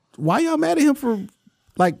 Why y'all mad at him for,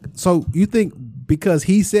 like, so you think because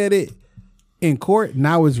he said it in court,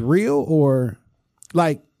 now it's real? Or,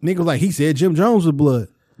 like, nigga, like, he said Jim Jones was Blood.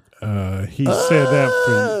 He said that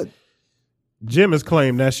for, Jim has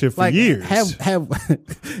claimed that shit for years.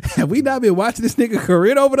 Have we not been watching this nigga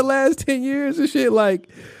career over the last 10 years and shit?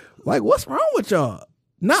 Like, what's wrong with y'all?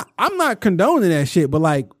 I'm not condoning that shit, but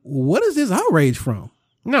like, what is this outrage from?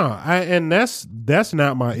 No, and that's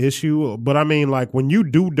not my issue. But I mean, like, when you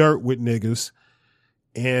do dirt with niggas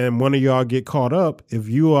and one of y'all get caught up, if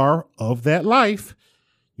you are of that life,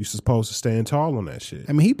 you're supposed to stand tall on that shit.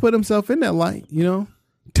 I mean, he put himself in that light,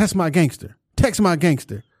 Text my gangster.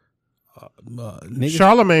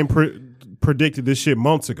 Charlemagne predicted this shit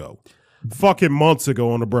months ago. Fucking months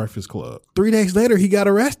ago on the Breakfast Club. 3 days later, he got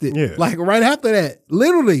arrested. Yeah. Like right after that,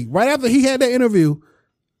 literally right after he had that interview,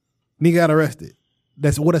 he got arrested.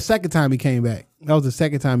 That's what the second time he came back. That was the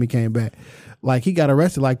second time he came back. Like he got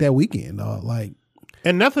arrested like that weekend, dog. Like,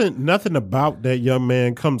 and nothing about that young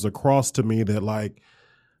man comes across to me that like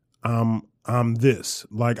I'm this,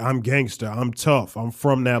 like I'm gangster, I'm tough, I'm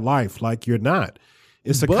from that life. Like you're not.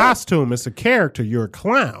 It's a costume. It's a character. You're a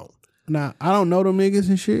clown. Now I don't know them niggas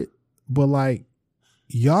and shit. But like,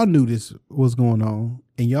 y'all knew this was going on,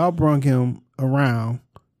 and y'all brung him around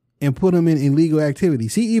and put him in illegal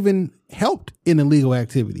activities. He even helped in illegal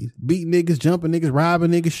activities, beating niggas, jumping niggas,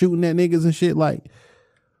 robbing niggas, shooting at niggas and shit. Like,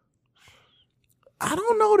 I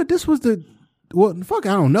don't know that this was I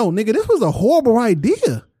don't know, nigga. This was a horrible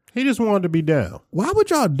idea. He just wanted to be down. Why would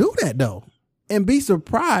y'all do that though? And be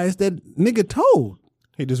surprised that nigga told.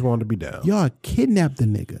 He just wanted to be down. Y'all kidnapped the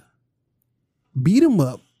nigga, beat him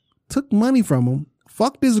up, took money from him,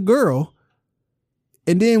 fucked his girl,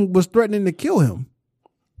 and then was threatening to kill him.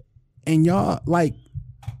 And y'all, like,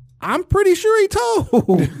 I'm pretty sure he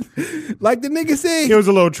told. Like the nigga said. It was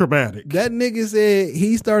a little traumatic. That nigga said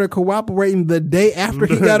he started cooperating the day after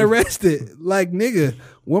he got arrested. Like, nigga,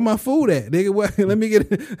 where my food at? Nigga, let me get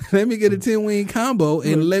a 10-wing combo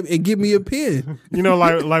and give me a pen.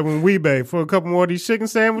 Like when we bake for a couple more of these chicken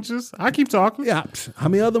sandwiches. I keep talking. Yeah. How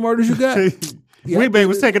many other murders you got? Yeah, Weebay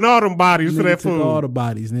was taking all them bodies for that food. All the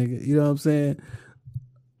bodies, nigga. You know what I'm saying?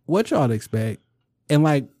 What y'all expect? And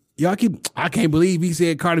like y'all I can't believe he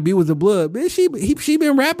said Cardi B was a Blood. Man, she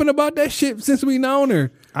been rapping about that shit since we known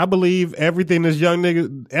her. I believe everything that's coming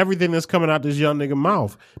out this young nigga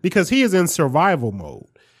mouth because he is in survival mode.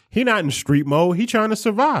 He not in street mode. He trying to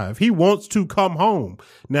survive. He wants to come home.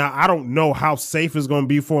 Now I don't know how safe it's going to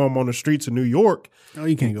be for him on the streets of New York. Oh,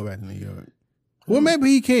 he can't go back to New York. Well, maybe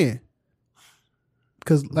he can.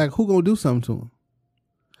 Because, like, who gonna do something to him?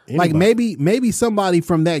 Anybody. Like, maybe somebody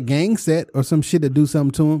from that gang set or some shit to do something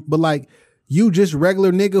to him. But, like, you just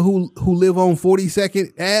regular nigga who live on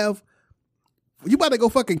 42nd Ave, you about to go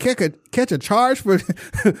fucking catch a charge for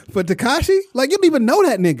Tekashi? Like, you don't even know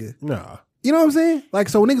that nigga. Nah. You know what I'm saying? Like,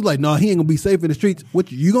 so niggas like, no, he ain't gonna be safe in the streets.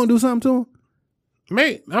 What, you gonna do something to him?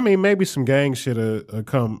 Maybe some gang shit a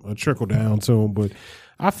trickle down to him, but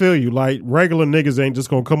I feel you. Like, regular niggas ain't just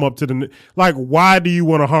gonna come up to like. Why do you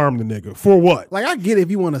want to harm the nigga? For what? Like, I get it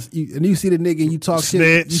if you want to, and you see the nigga and you talk Snitch.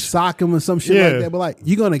 shit, you sock him or some shit like that. But like,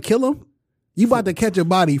 you gonna kill him? You about to catch a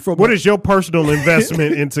body from? What is your personal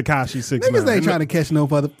investment in Tekashi 6ix9ine? Niggas ain't trying to catch no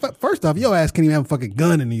further. First off, your ass can't even have a fucking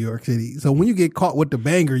gun in New York City. So when you get caught with the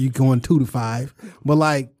banger, you going 2 to 5. But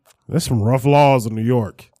like, there's some rough laws in New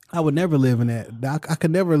York. I would never live in that. I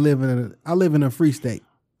could never live in I live in a free state.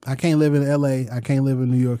 I can't live in L.A. I can't live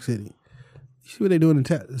in New York City. You see what they doing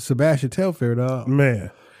in Sebastian Telfair, dog?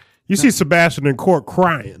 Man, you see Sebastian in court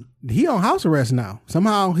crying. He on house arrest now.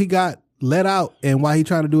 Somehow he got let out, and while he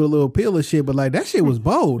trying to do a little appeal of shit, but like, that shit was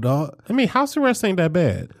bold, dog. I mean, house arrest ain't that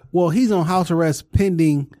bad. Well, he's on house arrest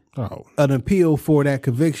pending an appeal for that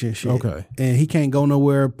conviction shit. Okay. And he can't go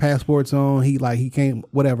nowhere, passport's on, he can't,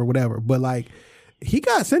 whatever. But like, he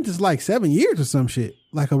got sentenced like 7 years or some shit,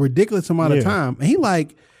 like a ridiculous amount of time. And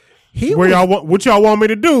what y'all want me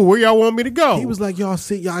to do? Where y'all want me to go? He was like, y'all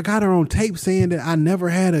got her on tape saying that I never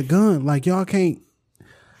had a gun. Like, y'all can't.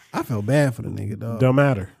 I felt bad for the nigga, dog. Don't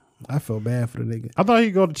matter. I felt bad for the nigga. I thought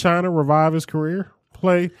he'd go to China, revive his career,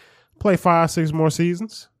 play 5-6 more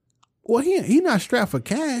seasons. Well, he not strapped for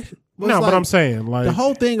cash. No, but I'm saying, like, the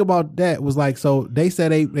whole thing about that was like, so they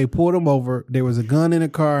said they pulled him over. There was a gun in the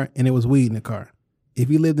car and there was weed in the car. If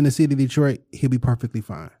he lived in the city of Detroit, he'll be perfectly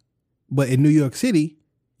fine. But in New York City,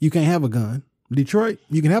 you can't have a gun. Detroit,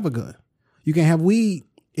 you can have a gun. You can have weed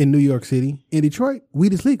in New York City. In Detroit,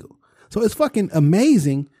 weed is legal. So it's fucking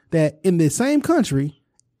amazing that in the same country,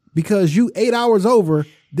 because you 8 hours over,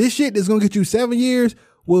 this shit that's gonna get you 7 years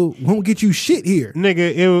won't get you shit here.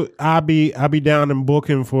 Nigga, I be down and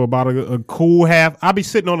booking for about a cool half. I be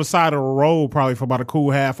sitting on the side of the road probably for about a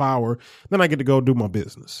cool half hour. Then I get to go do my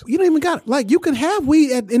business. You don't even got, like, you can have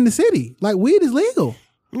weed in the city. Like, weed is legal.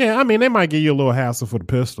 Yeah, I mean, they might give you a little hassle for the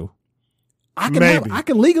pistol. I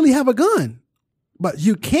can legally have a gun, but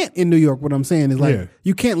you can't in New York. What I'm saying is, like,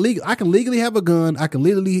 you can't I can legally have a gun. I can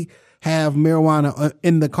legally have marijuana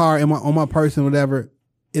in the car, on my person, whatever.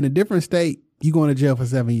 In a different state, you going to jail for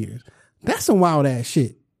 7 years. That's some wild ass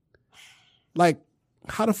shit. Like,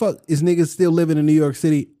 how the fuck is niggas still living in New York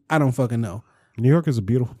City? I don't fucking know. New York is a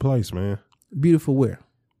beautiful place, man. Beautiful where?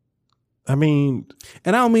 I mean,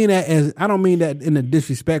 and I don't mean that in a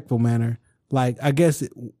disrespectful manner. Like, I guess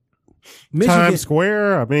Michigan, Times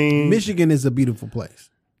Square. I mean, Michigan is a beautiful place.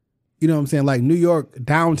 You know what I'm saying? Like, New York,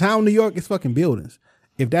 downtown New York is fucking buildings.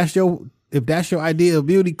 If that's your idea of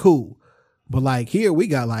beauty, cool. But like, here we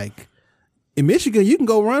got, like, in Michigan, you can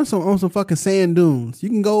go run on some fucking sand dunes. You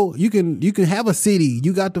can have a city.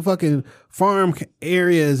 You got the fucking farm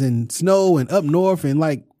areas and snow and up north, and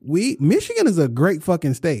like, Michigan is a great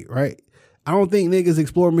fucking state, right? I don't think niggas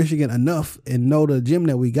explore Michigan enough and know the gym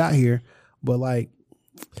that we got here. But like,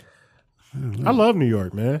 I love New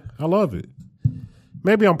York, man. I love it.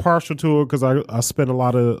 Maybe I'm partial to it because I spent a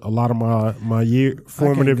lot of my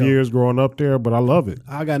formative years growing up there, but I love it.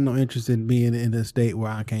 I got no interest in being in a state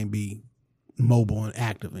where I can't be mobile and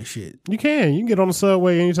active and shit. You can get on the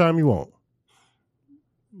subway anytime you want.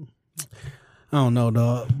 I don't know,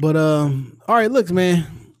 dog. But all right, look, man.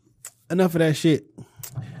 Enough of that shit.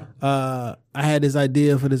 I had this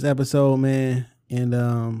idea for this episode, man, and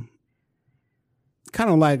kind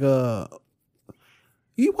of like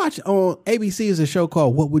you watch on ABC is a show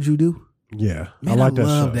called What Would You Do? Yeah, man, I like that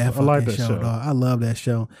show. I like that show, dog. I love that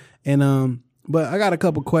show. And but I got a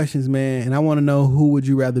couple questions, man, and I want to know who would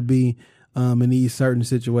you rather be in these certain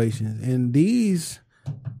situations. And these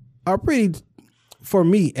are pretty, for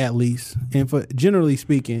me at least, and for generally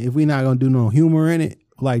speaking, if we're not gonna do no humor in it,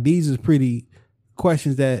 like, these is pretty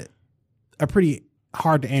questions that are pretty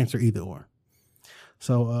hard to answer either or.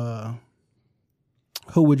 So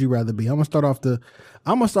who would you rather be? I'm gonna start off the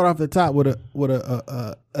top with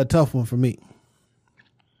a tough one for me.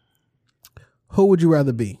 Who would you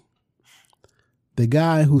rather be? The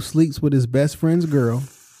guy who sleeps with his best friend's girl,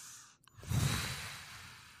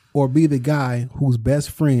 or be the guy whose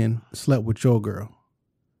best friend slept with your girl?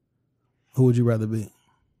 Who would you rather be?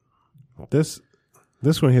 This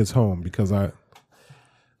one hits home because I'm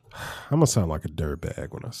gonna sound like a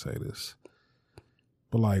dirtbag when I say this,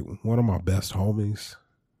 but like, one of my best homies,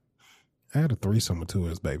 I had a threesome with 2 of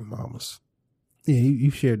his baby mamas. Yeah,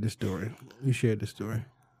 you shared this story.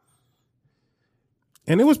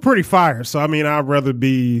 And it was pretty fire. So I mean, I'd rather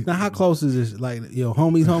be. Now, how close is this? Like,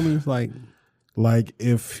 homies, like. Like,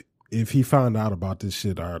 if he found out about this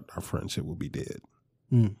shit, our friendship would be dead.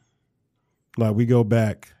 Mm. Like, we go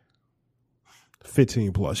back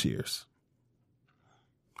 15 plus years.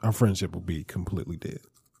 Our friendship will be completely dead.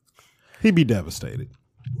 He'd be devastated.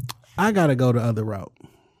 I gotta go the other route.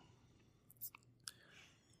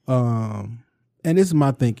 And this is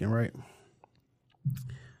my thinking, right?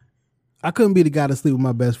 I couldn't be the guy to sleep with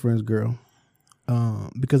my best friend's girl.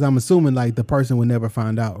 Because I'm assuming like the person would never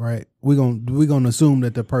find out, right? We're gonna assume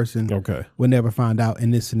that the person would never find out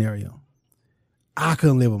in this scenario. I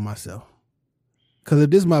couldn't live with myself. Cause if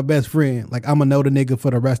this is my best friend, like I'm gonna know the nigga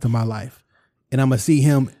for the rest of my life. And I'm gonna see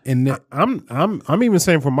him in I'm even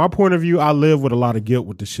saying from my point of view, I live with a lot of guilt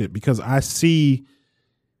with the shit because I see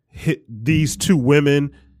these two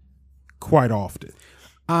women quite often.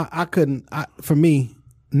 I couldn't for me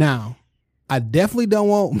now, I definitely don't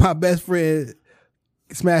want my best friend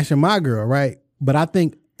smashing my girl, right? But I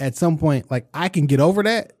think at some point, like I can get over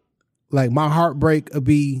that. Like my heartbreak will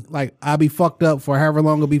be like I'll be fucked up for however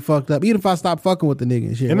long it'll be fucked up, even if I stop fucking with the nigga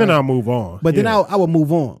and shit. And then I'll move on. But then I will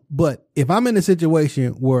move on. But if I'm in a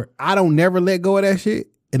situation where I don't never let go of that shit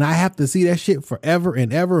and I have to see that shit forever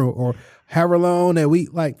and ever or however long that we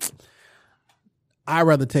like, I'd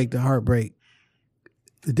rather take the heartbreak.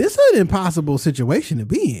 This is an impossible situation to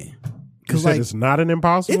be in. Because like, it's not an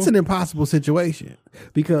impossible? It's an impossible situation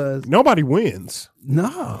because nobody wins.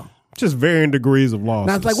 No. Just varying degrees of loss.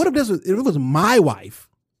 Now it's like, what if it was my wife?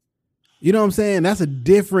 You know what I'm saying? That's a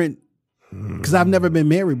different, because I've never been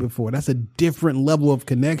married before. That's a different level of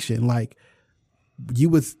connection. Like you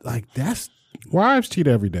was like, that's. Wives cheat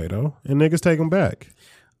every day though. And niggas take them back.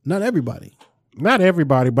 Not everybody. Not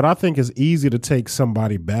everybody, but I think it's easy to take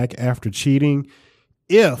somebody back after cheating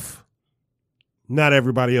if not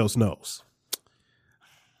everybody else knows.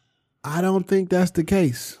 I don't think that's the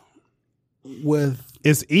case.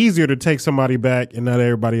 It's easier to take somebody back and not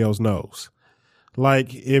everybody else knows.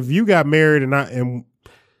 Like if you got married and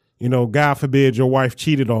you know, God forbid your wife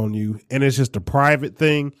cheated on you and it's just a private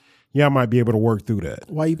thing, y'all might be able to work through that.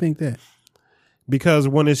 Why you think that? Because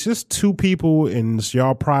when it's just two people and it's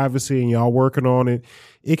y'all privacy and y'all working on it,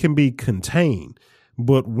 it can be contained.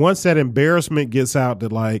 But once that embarrassment gets out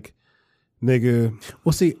that like, nigga.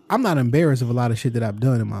 Well, see, I'm not embarrassed of a lot of shit that I've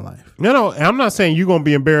done in my life. No, I'm not saying you're gonna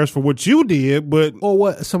be embarrassed for what you did, but or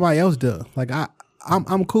what somebody else does. Like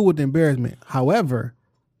I'm cool with the embarrassment. However,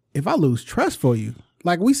 if I lose trust for you,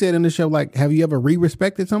 like we said in the show, like have you ever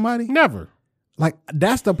re-respected somebody? Never. Like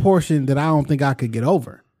that's the portion that I don't think I could get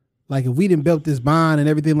over. Like if we didn't build this bond and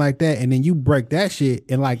everything like that, and then you break that shit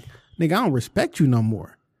and like, nigga, I don't respect you no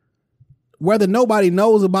more. Whether nobody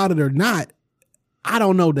knows about it or not, I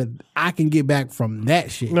don't know that I can get back from that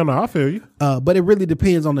shit. No, I feel you. But it really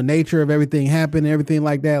depends on the nature of everything happening and everything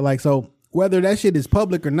like that. Like, so whether that shit is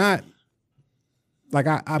public or not, like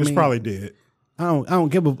I it's mean, probably dead. I don't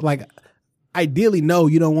give a, like, ideally, no,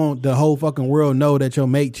 you don't want the whole fucking world know that your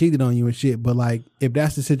mate cheated on you and shit. But like, if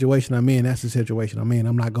that's the situation I'm in, that's the situation I'm in.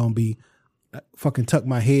 I'm not going to be fucking tuck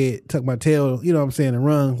my head, tuck my tail, you know what I'm saying, and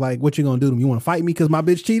run. Like, what you going to do? You want to fight me because my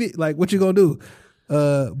bitch cheated? Like, what you going to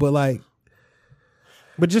do?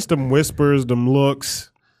 But just them whispers, them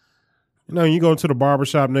looks. You know, you go into the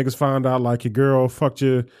barbershop, niggas find out like your girl fuck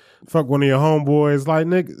one of your homeboys. Like,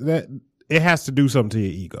 nigga, that it has to do something to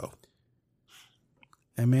your ego.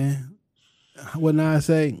 Hey man, what I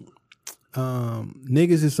say?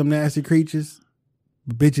 Niggas is some nasty creatures.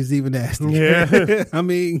 Bitches even nasty. Yeah. I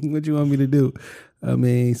mean, what you want me to do? I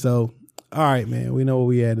mean, so all right, man. We know what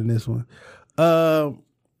we had in this one.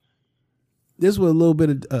 This was a little bit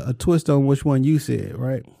of a twist on which one you said,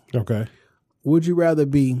 right? Okay. Would you rather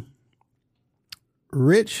be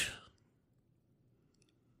rich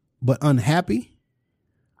but unhappy,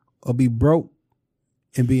 or be broke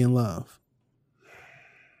and be in love?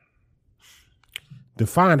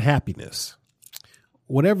 Define happiness.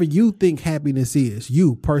 Whatever you think happiness is,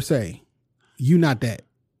 you per se, you not that.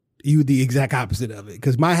 You the exact opposite of it.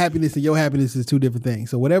 Because my happiness and your happiness is two different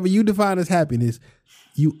things. So whatever you define as happiness,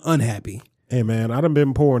 you unhappy. Hey man, I done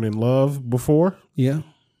been pouring in love before. Yeah.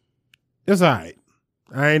 It's all right.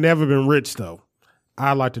 I ain't never been rich though.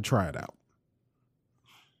 I'd like to try it out.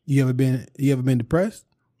 You ever been depressed?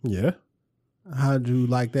 Yeah. How'd you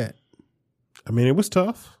like that? I mean, it was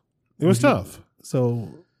tough. It was tough. So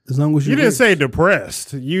as long as you didn't say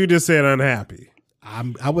depressed, you just said unhappy.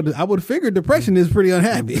 I would figure depression is pretty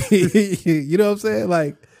unhappy. You know what I'm saying?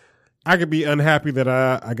 Like, I could be unhappy that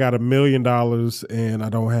I got $1 million and I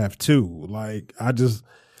don't have two. Like I just.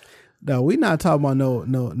 No, we not talking about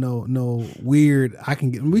no weird.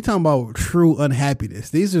 We talking about true unhappiness.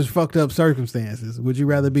 These are fucked up circumstances. Would you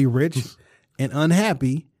rather be rich and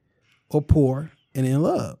unhappy, or poor and in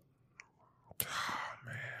love? Oh,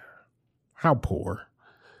 man, how poor?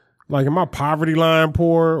 Like, am I poverty line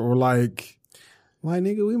poor, or like? Like,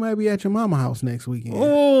 nigga, we might be at your mama house next weekend.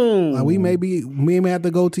 Ooh. Like, we may have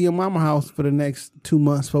to go to your mama house for the next 2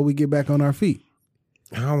 months before we get back on our feet.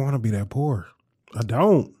 I don't want to be that poor. I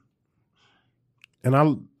don't. And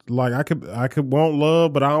I could want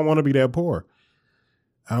love, but I don't want to be that poor.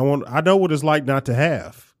 I know what it's like not to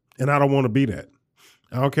have, and I don't want to be that.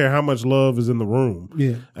 I don't care how much love is in the room.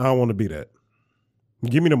 Yeah. I don't want to be that.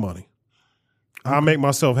 Give me the money. I'll make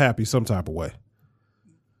myself happy some type of way.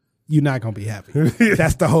 You're not going to be happy.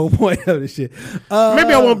 That's the whole point of this shit.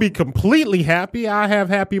 Maybe I won't be completely happy. I have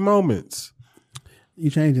happy moments. You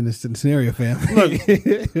changing this scenario, fam.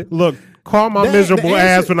 Look, call my miserable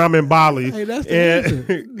ass when I'm in Bali. Hey, that's the answer.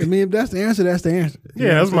 I mean, if that's the answer, that's the answer.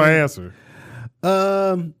 Yeah, that's my answer.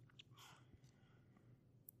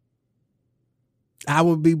 I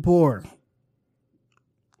would be poor.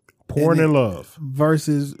 Poor and in love.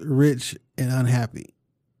 Versus rich and unhappy.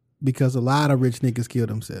 Because a lot of rich niggas kill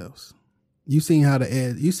themselves. You seen how the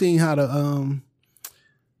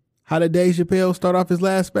Dave Chappelle start off his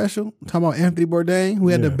last special? Talking about Anthony Bourdain, who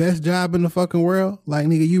had the best job in the fucking world. Like,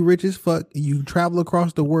 nigga, you rich as fuck. You travel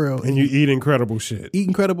across the world. And you eat incredible shit. Eat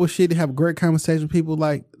incredible shit and have great conversation with people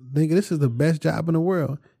like, nigga, this is the best job in the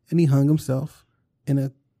world. And he hung himself in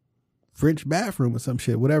a French bathroom or some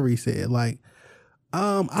shit, whatever he said. Like,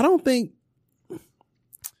 I don't think,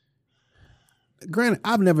 granted,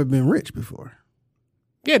 I've never been rich before.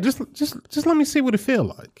 Yeah, just let me see what it feel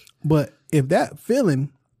like. But if that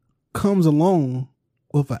feeling comes along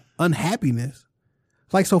with an unhappiness,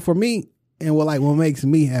 like, so for me, and what makes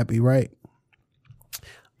me happy, right?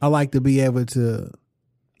 I like to be able to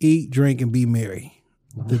eat, drink, and be merry.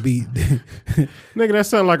 To be nigga, that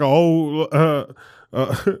sound like an old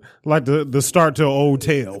like the start to an old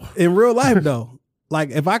tale. In real life though. Like,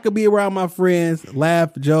 if I could be around my friends,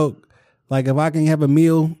 laugh, joke, like if I can have a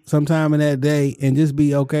meal sometime in that day and just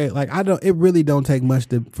be okay, like it really don't take much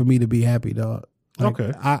for me to be happy, dog. Like,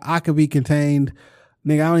 okay. I could be contained.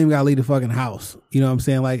 Nigga, I don't even gotta leave the fucking house. You know what I'm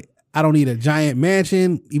saying? Like, I don't need a giant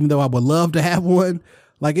mansion, even though I would love to have one.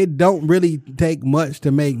 Like, it don't really take much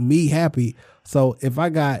to make me happy. So if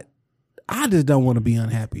I just don't want to be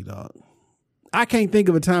unhappy, dog. I can't think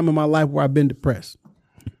of a time in my life where I've been depressed.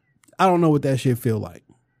 I don't know what that shit feel like.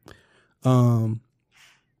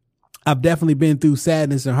 I've definitely been through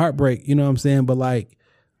sadness and heartbreak, you know what I'm saying? But like,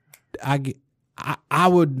 I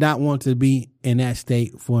would not want to be in that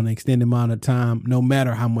state for an extended amount of time, no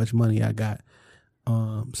matter how much money I got.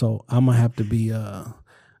 So I'm gonna have to be,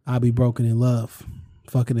 I'll be broken in love,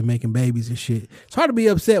 fucking and making babies and shit. It's hard to be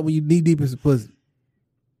upset when you knee deep in some pussy.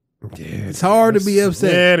 Yeah, it's hard to be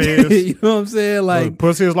upset. Yeah, it is. You know what I'm saying? Like, look,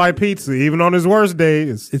 pussy is like pizza. Even on his worst day,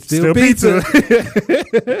 it's still pizza.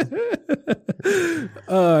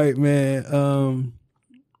 All right, man.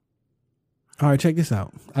 All right, check this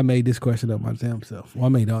out. I made this question up my damn self. Well, I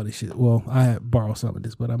made all this shit. Well, I had borrowed some of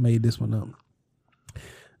this, but I made this one up.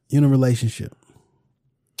 You're in a relationship.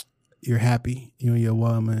 You're happy. You and your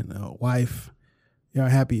woman, wife. You're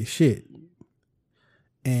happy as shit.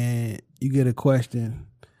 And you get a question.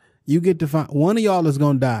 You get to find one of y'all is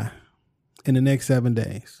going to die in the next 7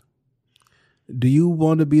 days. Do you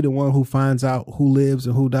want to be the one who finds out who lives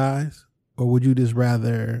and who dies? Or would you just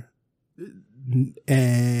rather,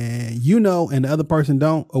 and you know, and the other person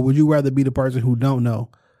don't? Or would you rather be the person who don't know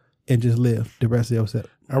and just live the rest of yourself?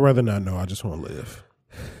 I'd rather not know. I just want to live.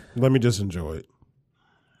 Let me just enjoy it.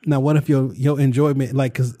 Now, what if your enjoyment,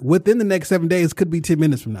 like, because within the next 7 days could be 10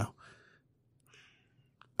 minutes from now.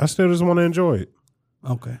 I still just want to enjoy it.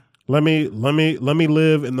 Okay. Let me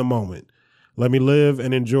live in the moment. Let me live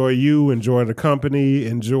and enjoy you, enjoy the company,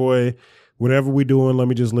 enjoy whatever we're doing. Let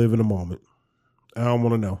me just live in the moment. I don't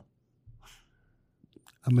want to know.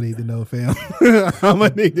 I'm going to need to know, fam. I'm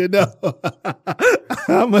going to need to know.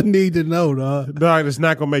 I'm going to need to know, dog. Dog, it's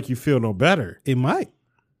not going to make you feel no better. It might.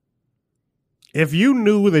 If you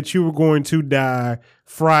knew that you were going to die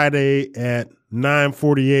Friday at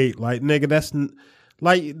 9:48, like, nigga,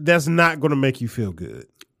 that's not going to make you feel good.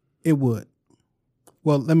 It would.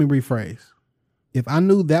 Well, let me rephrase. If I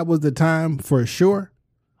knew that was the time for sure,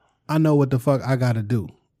 I know what the fuck I got to do.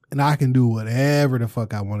 And I can do whatever the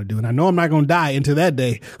fuck I want to do. And I know I'm not going to die until that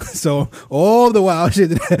day. So all the wild shit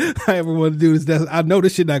that I ever want to do is that I know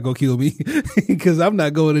this shit not going to kill me because I'm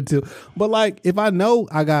not going into. But like, if I know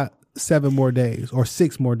I got 7 more days or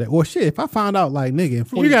 6 more days, or shit, if I found out like, nigga, in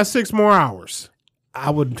 40, you got 6 more hours.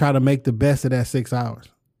 I would try to make the best of that 6 hours.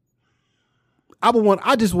 I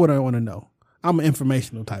just want to know. I'm an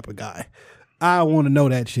informational type of guy. I want to know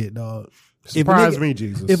that shit, dog. Surprise me,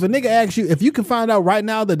 Jesus. If a nigga asks you, if you can find out right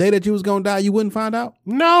now the day that you was going to die, you wouldn't find out?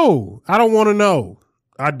 No, I don't want to know.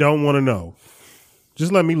 I don't want to know.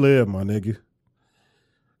 Just let me live, my nigga.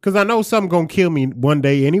 Because I know something going to kill me one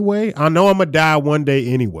day anyway. I know I'm going to die one day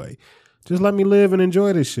anyway. Just let me live and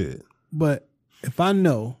enjoy this shit. But if I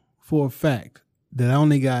know for a fact that I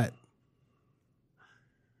only got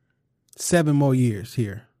 7 more years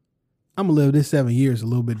here, I'm going to live this 7 years a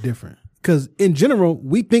little bit different. Because in general,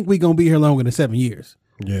 we think we're going to be here longer than 7 years.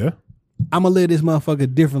 Yeah. I'm going to live this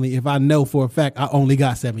motherfucker differently if I know for a fact I only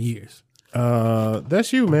got 7 years.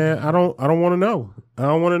 That's you, man. I don't want to know. I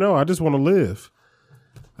don't want to know. I just want to live.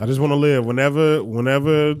 I just want to live.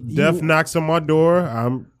 Whenever death knocks on my door,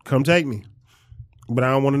 come take me. But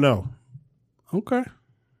I don't want to know. Okay.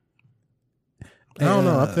 I don't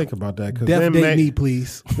know. I think about that. Death date me,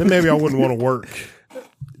 please. Then maybe I wouldn't want to work.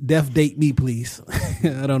 Death date me, please.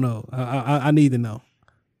 I don't know. I need to know.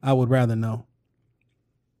 I would rather know.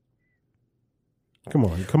 Come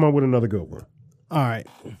on with another good one. All right.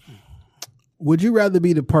 Would you rather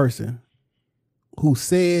be the person who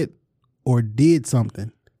said or did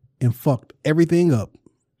something and fucked everything up?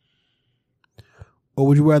 Or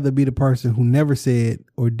would you rather be the person who never said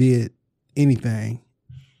or did anything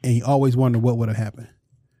and you always wonder what would have happened?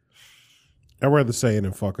 I'd rather say it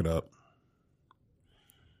and fuck it up.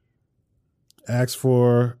 Ask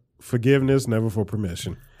for forgiveness, never for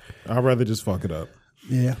permission. I'd rather just fuck it up.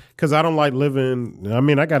 Yeah. Because I don't like living. I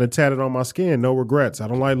mean, I got it tatted on my skin. No regrets. I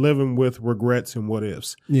don't like living with regrets and what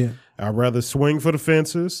ifs. Yeah. I'd rather swing for the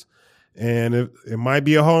fences, and it might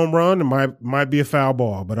be a home run. It might be a foul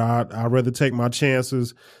ball, but I'd rather take my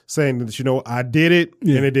chances saying that, I did it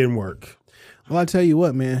and it didn't work. Well, I tell you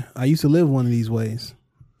what, man, I used to live one of these ways,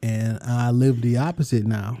 and I live the opposite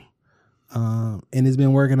now. And it's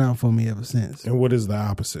been working out for me ever since. And what is the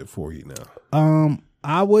opposite for you now?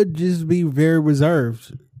 I would just be very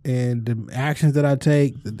reserved, and the actions that I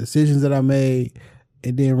take, the decisions that I made,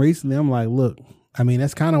 and then recently I'm like, look, I mean,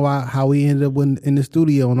 that's kind of how we ended up in the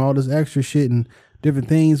studio and all this extra shit and different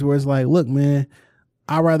things where it's like, look, man,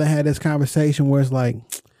 I'd rather have this conversation where it's like,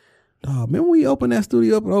 dog, remember we opened that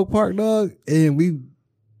studio up in Oak Park, dog, and we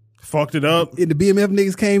fucked it up. And the BMF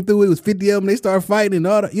niggas came through. It was 50 of them. They started fighting and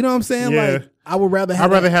all that. You know what I'm saying? Yeah. Like, I would rather have.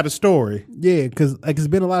 I'd rather have a story. Yeah, because it's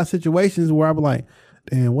been a lot of situations where I'm like,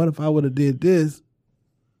 damn, what if I would have did this?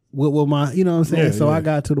 What will my, you know what I'm saying? Yeah, so I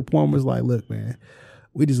got to the point where it's like, look, man,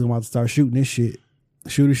 we just about to start shooting this shit.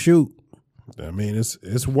 Shoot. I mean,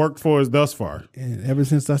 it's worked for us thus far. And ever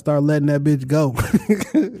since I started letting that bitch go,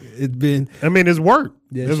 it's been. I mean, it's worked.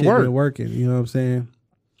 Yeah, it's worked. Been working. You know what I'm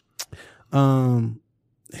saying?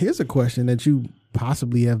 Here's a question that you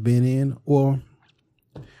possibly have been in, or,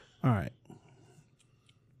 all right.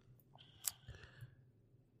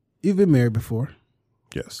 You've been married before.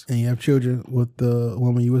 Yes. And you have children with the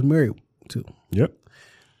woman you was married to. Yep.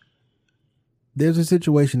 There's a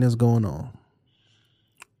situation that's going on,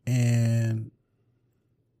 and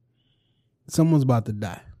someone's about to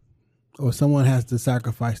die, or someone has to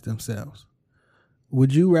sacrifice themselves.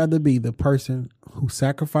 Would you rather be the person who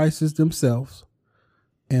sacrifices themselves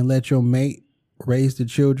and let your mate raise the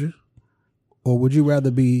children, or would you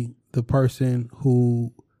rather be the person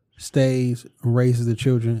who stays and raises the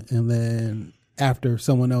children and then after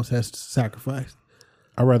someone else has sacrificed?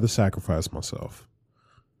 I'd rather sacrifice myself.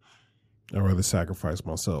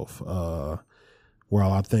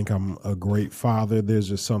 While I think I'm a great father, there's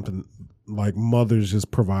just something like mothers just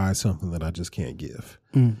provide something that I just can't give.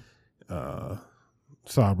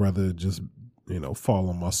 So I'd rather just, fall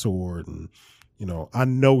on my sword and, I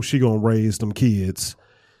know she gonna raise them kids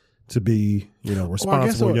to be,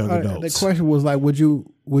 responsible young adults. The question was like, would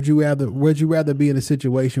you rather be in a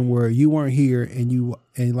situation where you weren't here and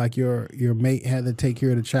like your mate had to take care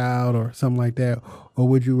of the child or something like that, or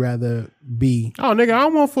would you rather be? Oh, nigga, I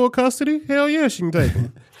don't want full custody. Hell yeah, she can take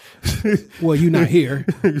him. Well, you're not here,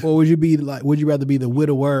 or would you rather be the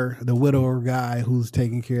widower guy who's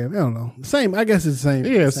taking care of? I don't know. Same. I guess it's the same.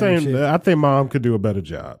 Yeah, same. Shit. I think mom could do a better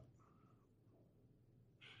job.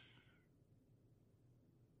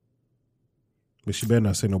 But she better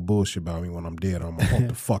not say no bullshit about me when I'm dead. I'm gonna hump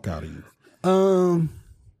the fuck out of you.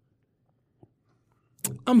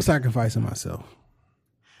 I'm sacrificing myself.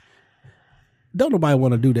 Don't nobody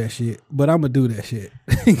want to do that shit, but I'm gonna do that shit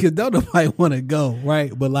because don't nobody want to go,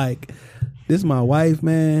 right? But like, this is my wife,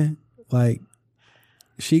 man. Like,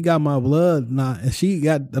 she got my blood, and she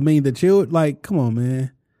got. The children. Like, come on,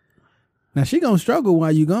 man. Now she gonna struggle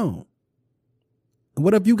while you gone.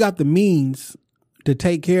 What if you got the means to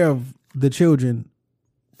take care of the children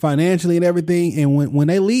financially and everything, and when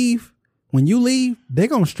they leave, when you leave, they're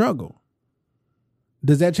gonna struggle?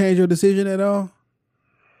 Does that change your decision at all?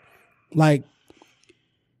 Like,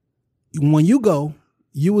 when you go,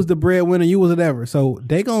 you was the breadwinner, you was whatever. So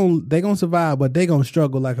they gonna survive, but they gonna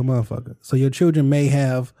struggle like a motherfucker. So your children may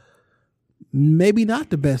have maybe not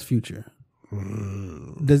the best future.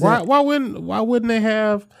 Why wouldn't they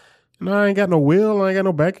have? I ain't got no will. I ain't got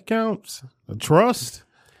no bank accounts. A trust.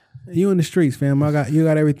 You in the streets, fam. You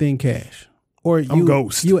got everything cash. Or I'm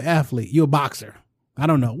Ghost. You an athlete. You a boxer. I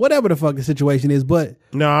don't know. Whatever the fuck the situation is, but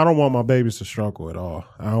no, I don't want my babies to struggle at all.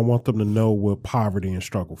 I don't want them to know what poverty and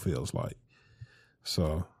struggle feels like.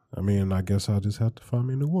 So, I mean, I guess I'll just have to find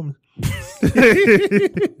me a new woman.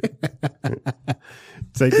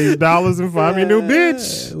 Take these dollars and find me a new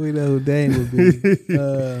bitch. We know who Dame would be.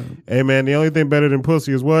 Hey, man, the only thing better than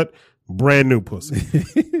pussy is what? Brand new pussy.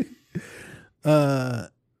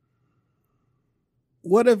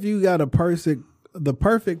 What if you got the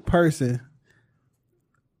perfect person,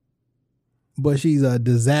 but she's a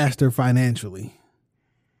disaster financially?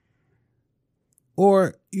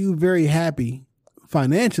 Or you very happy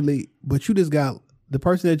financially, but you just got the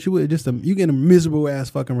person that you would you get a miserable ass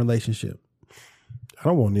fucking relationship. I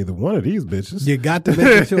don't want neither one of these bitches. You got to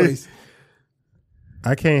make a choice.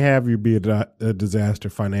 I can't have you be a disaster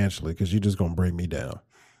financially because you're just gonna bring me down.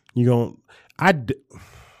 You're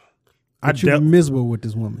miserable with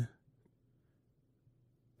this woman.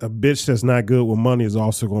 A bitch that's not good with money is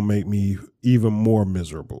also gonna make me even more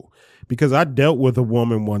miserable because I dealt with a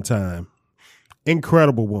woman one time.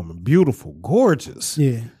 Incredible woman, beautiful, gorgeous.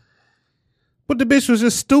 Yeah. But the bitch was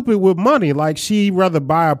just stupid with money. Like she'd rather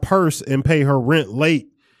buy a purse and pay her rent late.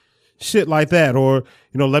 Shit like that. Or,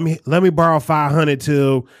 let me borrow $500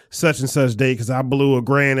 till such and such day because I blew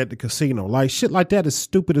 $1,000 at the casino. Like shit like that is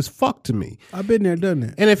stupid as fuck to me. I've been there, done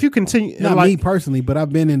that. And if you continue, not me personally, but I've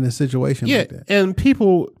been in a situation like that. And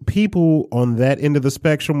people on that end of the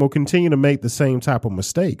spectrum will continue to make the same type of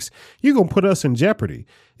mistakes. You're gonna put us in jeopardy.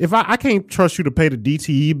 If I can't trust you to pay the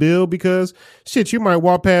DTE bill because shit, you might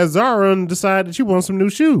walk past Zara and decide that you want some new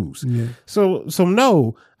shoes. Yeah. So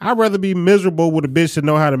no, I'd rather be miserable with a bitch that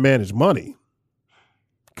know how to manage money.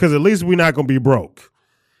 Cause at least we're not gonna be broke.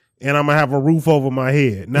 And I'm gonna have a roof over my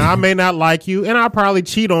head. Now I may not like you and I'll probably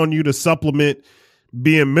cheat on you to supplement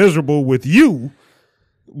being miserable with you.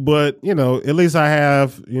 But, at least I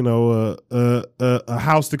have, a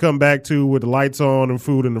house to come back to with the lights on and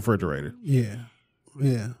food in the refrigerator. Yeah.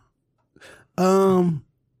 Yeah.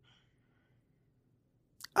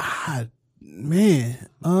 Man.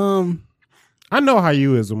 I know how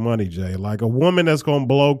you is with money, Jay. Like a woman that's going to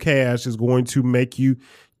blow cash is going to make you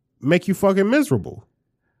fucking miserable.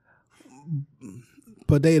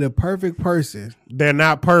 But they the perfect person. They're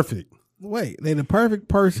not perfect. Wait, they the perfect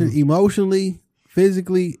person emotionally,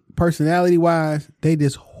 physically, personality wise. They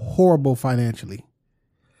just horrible financially.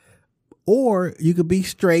 Or you could be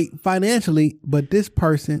straight financially, but this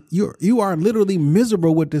person, you are literally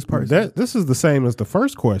miserable with this person. This is the same as the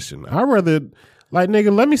first question. I'd rather, like,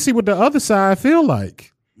 nigga, let me see what the other side feel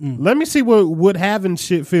like. Let me see what having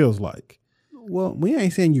shit feels like. Well, we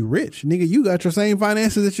ain't saying you rich. Nigga, you got your same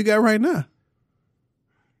finances that you got right now.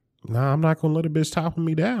 Nah, I'm not going to let a bitch topple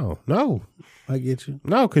me down. No. I get you.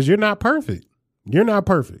 No, because you're not perfect. You're not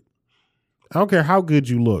perfect. I don't care how good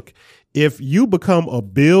you look. If you become a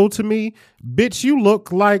bill to me, bitch, you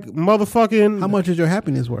look like motherfucking... How much is your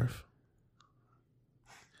happiness worth?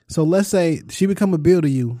 So let's say she become a bill to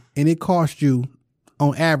you and it costs you,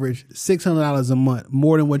 on average, $600 a month,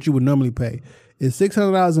 more than what you would normally pay. Is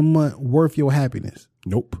 $600 a month worth your happiness?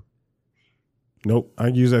 Nope. I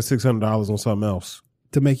use that $600 on something else.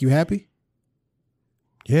 To make you happy?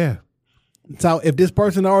 Yeah. So if this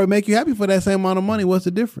person already make you happy for that same amount of money, what's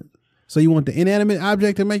the difference? So you want the inanimate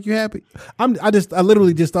object to make you happy? I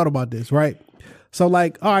literally just thought about this, right? So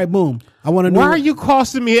like, all right, boom. I want to know. Why are you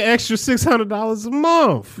costing me an extra $600 a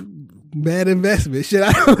month? Bad investment. Shit,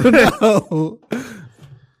 I don't know.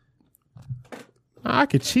 I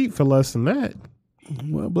could cheat for less than that.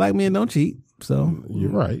 Well, black men don't cheat, so.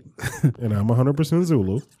 You're right. And I'm 100%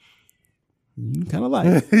 Zulu. You kind of like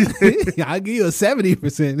I'll give you a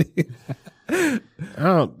 70%.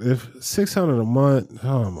 If $600 a month,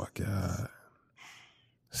 oh my God.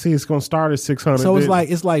 See, it's gonna start at $600. So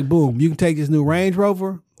it's like boom, you can take this new Range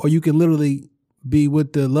Rover, or you can literally be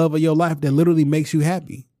with the love of your life that literally makes you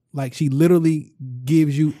happy. Like she literally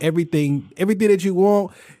gives you everything that you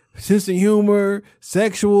want, sense of humor,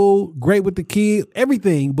 sexual, great with the kid,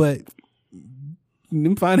 everything, but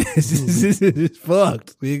them finances is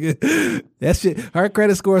fucked, nigga. That shit, her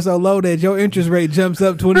credit score is so low that your interest rate jumps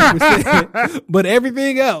up 20%. But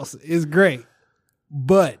everything else is great.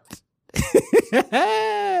 But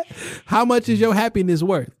how much is your happiness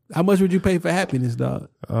worth? How much would you pay for happiness, dog?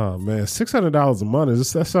 Oh man, $600 a month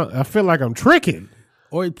is I feel like I'm tricking.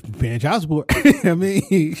 Or paying child support. I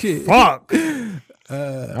mean, shit. Fuck. All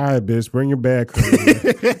right, bitch, bring your bad credit.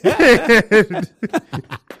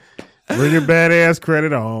 Bring your badass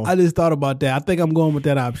credit on. I just thought about that. I think I'm going with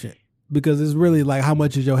that option because it's really like, how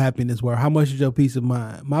much is your happiness worth? How much is your peace of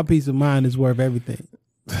mind? My peace of mind is worth everything.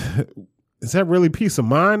 Is that really peace of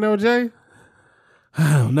mind, though, Jay?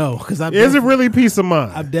 I don't know because Is it really peace of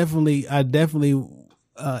mind? I definitely I definitely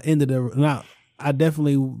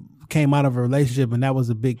came out of a relationship and that was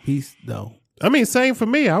a big piece though. I mean, same for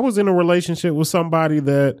me. I was in a relationship with somebody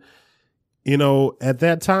that, you know, at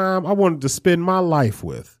that time I wanted to spend my life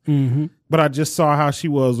with. Mm-hmm. But I just saw how she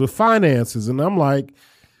was with finances. And I'm like,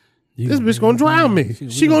 this bitch going to drown me.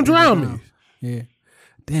 She going to drown me. Yeah.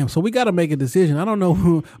 Damn. So we got to make a decision. I don't know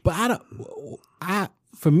who, but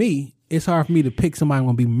for me, it's hard for me to pick somebody I'm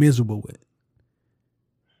going to be miserable with.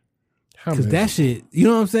 Because that shit, you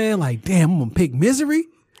know what I'm saying? Like, damn, I'm going to pick misery.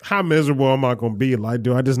 How miserable am I going to be? Like,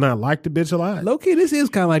 do I just not like the bitch a lot? Low key, this is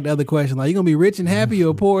kind of like the other question. Like, you going to be rich and happy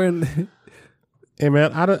or poor? And hey,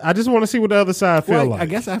 man, I just want to see what the other side feel like. I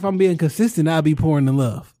guess if I'm being consistent, I'll be pouring in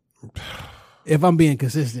love. If I'm being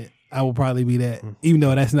consistent, I will probably be that, even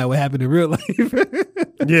though that's not what happened in real life.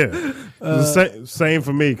 Yeah. Same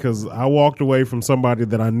for me, because I walked away from somebody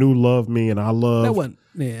that I knew loved me and I loved. That wasn't,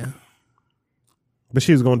 yeah. But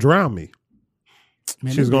she was going to drown me.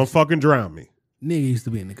 Man, she was going to fucking drown me. Nigga used to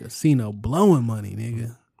be in the casino blowing money,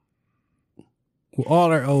 nigga. With all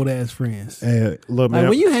their old ass friends. Hey, look, man. Like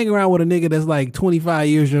when you hang around with a nigga that's like 25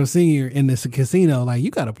 years your senior in this casino, like you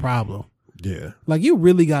got a problem. Yeah. Like you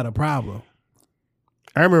really got a problem.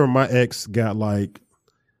 I remember my ex got like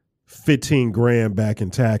 15 grand back in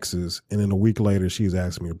taxes, and then a week later she's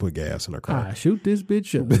asking me to put gas in her car. Shoot this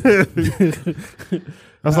bitch up.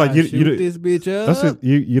 I was like, you this bitch up. That's just,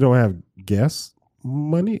 you don't have gas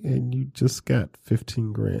money, and you just got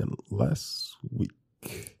 15 grand last week.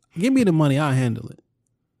 Give me the money, I'll handle it.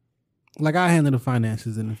 Like I handle the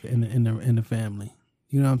finances in the family.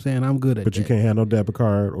 You know what I'm saying? I'm good at but that. You can't have no debit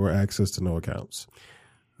card or access to no accounts.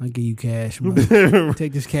 I'll give you cash money.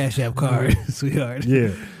 Take this Cash App card, sweetheart.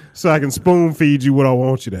 Yeah. So I can spoon feed you what I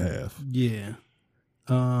want you to have. Yeah.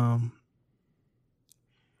 All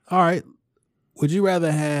right. Would you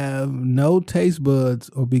rather have no taste buds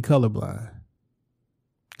or be colorblind?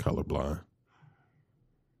 Colorblind.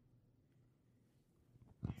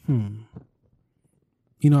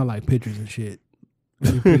 You know I like pictures and shit.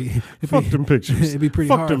 Fuck them pictures. It'd be pretty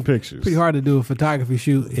Fuck hard. them pictures. Pretty hard to do a photography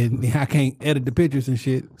shoot and I can't edit the pictures and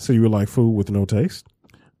shit. So you would like food with no taste?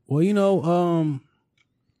 Well, you know,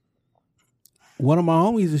 one of my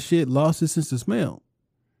homies and shit lost his sense of smell,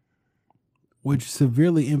 which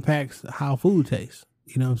severely impacts how food tastes.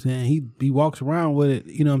 You know what I'm saying? He walks around with it,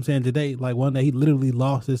 you know what I'm saying, today. Like one day he literally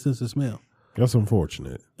lost his sense of smell. That's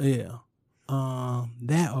unfortunate. Yeah.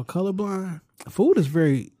 That or colorblind. Food is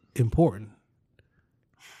very important.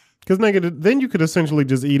 Because nigga, then you could essentially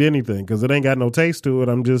just eat anything because it ain't got no taste to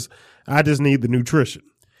it. I just need the nutrition.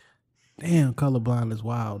 Damn, colorblind is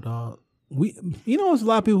wild, dog. There's a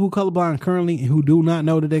lot of people who colorblind currently and who do not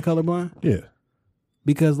know that they colorblind. Yeah.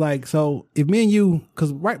 Because so if me and you,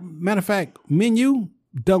 matter of fact, me and you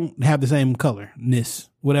don't have the same colorness,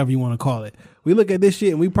 whatever you want to call it. We look at this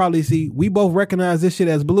shit and we probably we both recognize this shit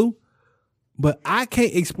as blue, but I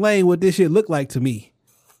can't explain what this shit look like to me.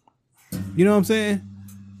 You know what I'm saying?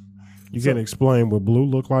 You can't explain what blue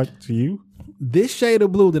look like to you? This shade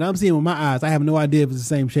of blue that I'm seeing with my eyes, I have no idea if it's the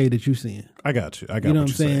same shade that you're seeing. I got you. I got you know what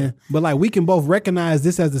I'm saying? saying. But like we can both recognize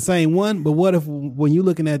this as the same one, but what if when you're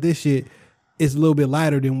looking at this shit, it's a little bit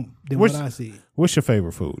lighter than what I see? What's your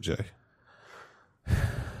favorite food, Jay?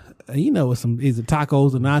 You know, is it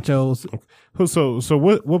tacos or nachos? So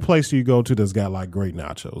what place do you go to that's got like great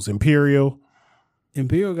nachos? Imperial?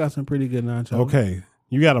 Imperial got some pretty good nachos. Okay.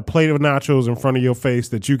 You got a plate of nachos in front of your face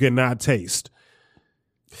that you cannot taste.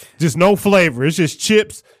 Just no flavor. It's just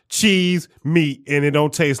chips, cheese, meat, and it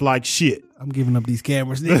don't taste like shit. I'm giving up these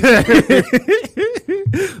cameras.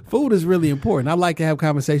 Food is really important. I like to have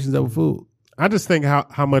conversations over food. I just think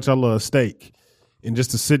how much I love steak. And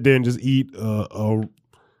just to sit there and just eat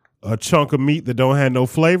a chunk of meat that don't have no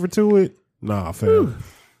flavor to it. Nah, fam. Whew.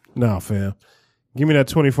 Nah, fam. Give me that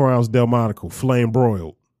 24-ounce Delmonico, flame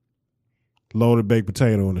broiled, loaded baked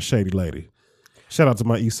potato, and a shady lady. Shout out to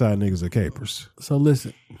my East Side niggas at Capers. So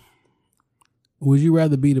listen, would you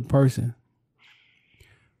rather be the person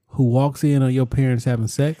who walks in on your parents having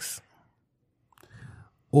sex,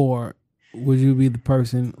 or would you be the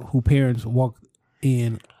person who parents walk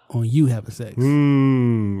in on you having sex.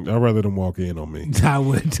 I'd rather them walk in on me. I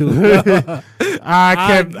would too.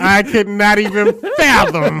 I could not even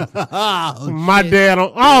fathom my dad.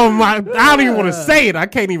 I don't even want to say it. I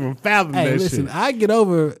can't even fathom Hey, that listen, shit. I get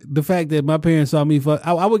over the fact that my parents saw me fuck.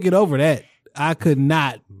 I would get over that. I could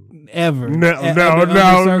not ever. No. I don't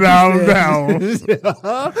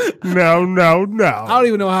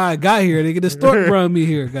even know how I got here. Nigga, the stork brung me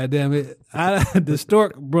here. God damn it. The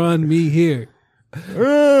stork brung me here. I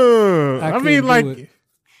mean, couldn't like, do it.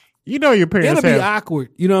 you know your parents It'll be have... awkward.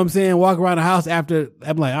 You know what I'm saying? Walk around the house after.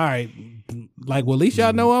 I'm like, all right. Like, well, at least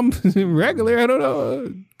y'all know I'm regular. I don't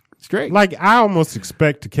know. Straight. Like, I almost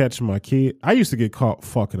expect to catch my kid. I used to get caught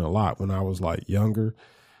fucking a lot when I was, like, younger.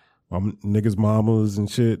 My niggas' mamas and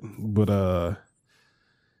shit. But,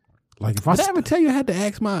 like, if Did I ever tell you I had to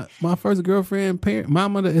ask my first girlfriend,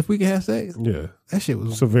 mama, if we could have sex? Yeah. That shit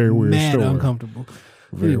was It's a very weird mad story. uncomfortable.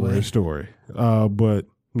 Very weird story. But,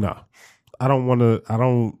 no. I don't want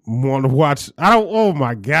to watch. Oh,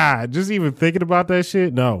 my God. Just even thinking about that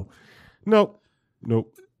shit? No. Nope.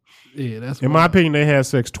 Yeah, that's In my opinion, they had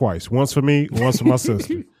sex twice. Once for me, once for my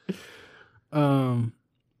sister. All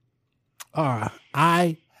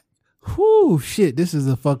right. Shit, this is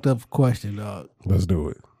a fucked up question, dog. Let's do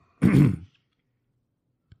it. I'm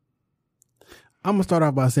gonna start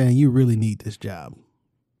off by saying you really need this job.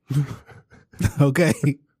 Okay.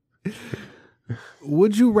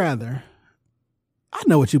 Would you rather? I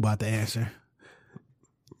know what you about to answer.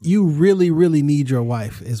 You really, really need your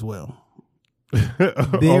wife as well.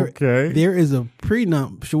 Okay. There is a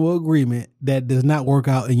prenuptial agreement that does not work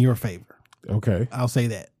out in your favor. Okay. I'll say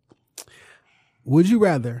that. Would you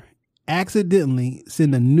rather accidentally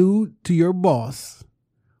send a nude to your boss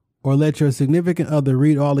or let your significant other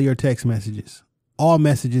read all of your text messages? All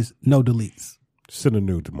messages, no deletes. Send a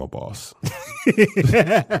nude to my boss.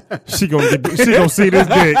 She gonna see this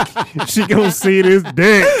dick. She gonna see this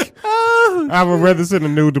dick. I would rather send a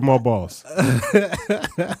nude to my boss.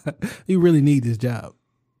 You really need this job.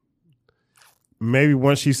 Maybe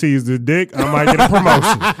once she sees the dick, I might get a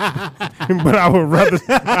promotion. But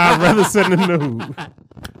I'd rather send a nude.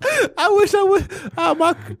 I wish I would.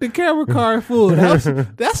 The camera card full.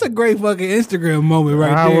 That's a great fucking Instagram moment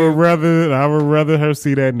right I there. would rather her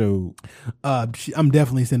see that nude. I'm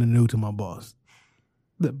definitely sending a nude to my boss.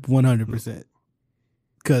 100%.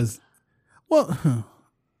 Because,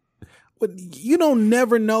 you don't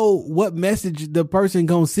never know what message the person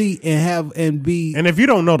gonna see and be. And if you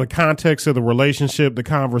don't know the context of the relationship, the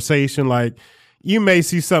conversation, like, you may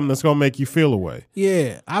see something that's gonna make you feel away.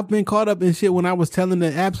 Yeah, I've been caught up in shit when I was telling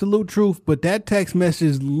the absolute truth, but that text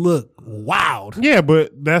message looked wild. Yeah,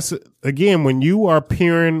 but that's, again, when you are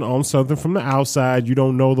peering on something from the outside, you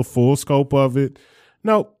don't know the full scope of it.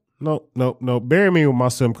 Nope. Bury me with my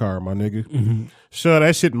SIM card, my nigga. Mm-hmm. Shove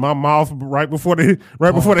that shit in my mouth right before they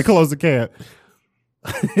close the cab.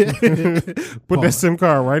 Put that SIM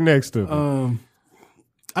card right next to me.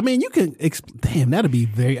 I mean, you can. Damn, that'd be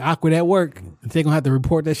very awkward at work. They're gonna have to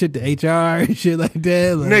report that shit to HR and shit like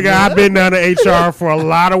that. Like, nigga, I've been down to HR for a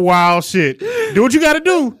lot of wild shit. Do what you got to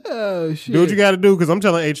do. Oh shit. Do what you got to do, because I'm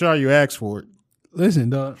telling HR you asked for it.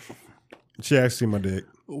 Listen, dog. She asked to see my dick.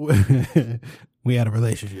 We had a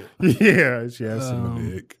relationship. Yeah, she asked to see my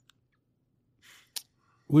dick.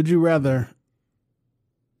 Would you rather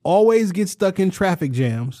always get stuck in traffic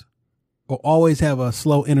jams or always have a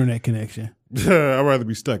slow internet connection? I'd rather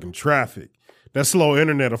be stuck in traffic. That slow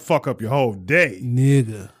internet will fuck up your whole day.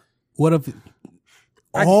 Nigga. What if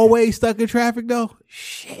always stuck in traffic though?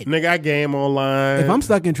 Shit. Nigga, I game online. If I'm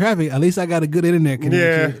stuck in traffic, at least I got a good internet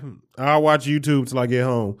connection. Yeah, I'll watch YouTube till I get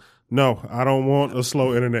home. No, I don't want a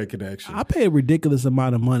slow internet connection. I pay a ridiculous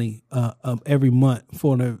amount of money every month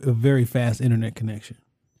for a very fast internet connection.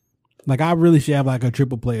 Like, I really should have like a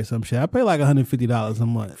triple play or some shit. I pay like $150 a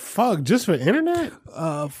month. Fuck, just for internet?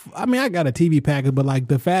 I mean, I got a TV package, but like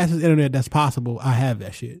the fastest internet that's possible, I have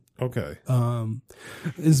that shit. Okay.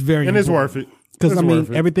 It's very and it's worth it. Because I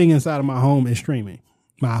mean, everything inside of my home is streaming.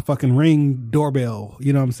 My fucking Ring doorbell,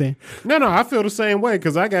 you know what I'm saying? No, I feel the same way,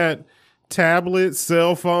 because I got tablet,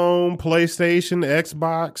 cell phone, PlayStation,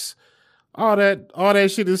 Xbox. All that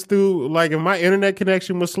shit is through. Like, if my internet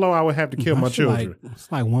connection was slow, I would have to kill my children. It's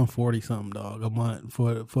like $140 something, dog, a month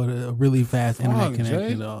for the really fast internet connection,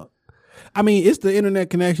 Jay. dog. I mean, it's the internet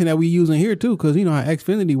connection that we using here too, because you know how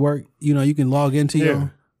Xfinity work. You know, you can log into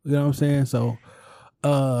your, you know what I'm saying. So,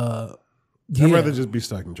 yeah. I'd rather just be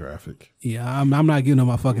stuck in traffic. Yeah, I'm not giving them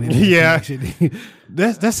my fucking internet connection.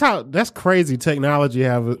 That's crazy. Technology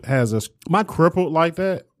has us crippled like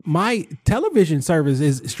that. My television service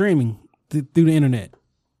is streaming through the internet.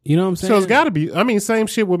 You know what I'm saying? So it's got to be. I mean, same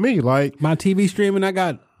shit with me. Like, my TV streaming, I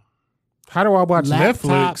got How do I watch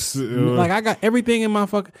laptops. Netflix? Like I got everything in my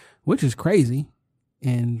fucking, which is crazy.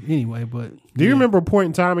 And anyway, but Do you remember a point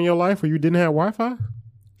in time in your life where you didn't have Wi-Fi?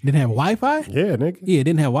 Didn't have Wi-Fi? Yeah, nigga. Yeah,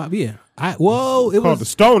 didn't have Wi-Fi. Yeah. It Called was the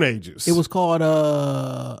Stone Ages. It was called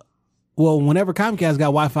well, whenever Comcast got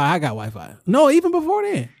Wi-Fi, I got Wi-Fi. No, even before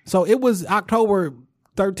then. So it was October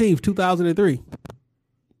 13th, 2003.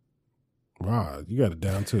 Wow, you got it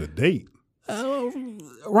down to a date.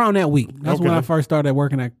 Around that week. That's when Okay. I first started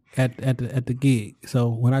working at the gig. So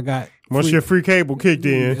when I got Once your free cable kicked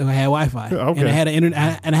in. I had Wi-Fi. Okay. And I had and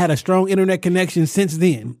I had a strong internet connection since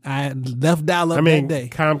then. I left dial-up I mean, that day.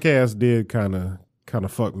 Comcast did kind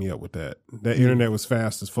of fuck me up with that. That internet was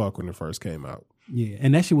fast as fuck when it first came out. Yeah,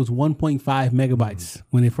 and that shit was 1.5 megabytes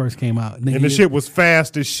when it first came out. Nigga, And the shit was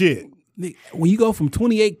fast as shit. when you go from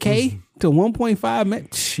 28K to 1.5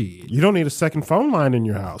 meg, shit, You don't need a second phone line in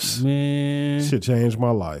your house. man. Shit changed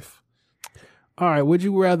my life. All right, would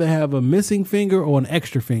you rather have a missing finger or an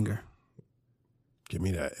extra finger? Give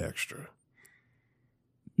me that extra.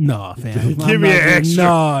 No, fam. Give me an extra.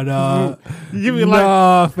 No, no. Give me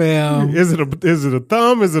No, fam. Is it a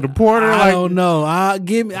thumb? Is it a pointer? I don't know. I'll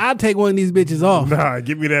take one of these bitches off. Nah,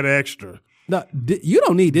 give me that extra. No, you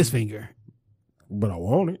don't need this finger. But I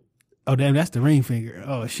want it. Oh, damn, that's the ring finger.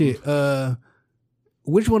 Oh shit.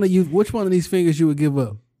 Which one of these fingers you would give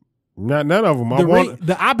up? None of them.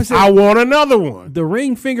 The opposite. I want another one. The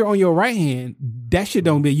ring finger on your right hand, that shit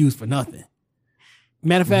don't be used for nothing.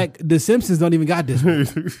 Matter of fact, the Simpsons don't even got this one.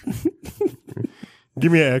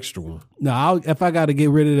 Give me an extra one. No, if I got to get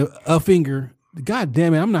rid of a finger, God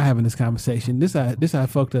damn it, I'm not having this conversation. This how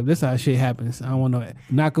fucked up. This how shit happens. I don't want no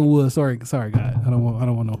knock on wood. Sorry, God. I don't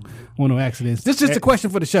want no accidents. This is just a question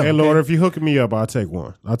for the show. Hey, Lord, if you hooking me up, I'll take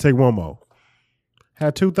one. I'll take one more.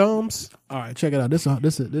 Had two thumbs. All right, check it out. This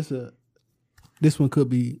one could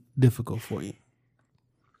be difficult for you.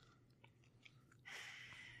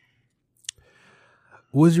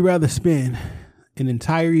 Would you rather spend an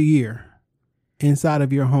entire year inside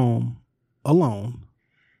of your home alone,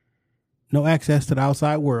 no access to the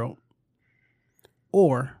outside world,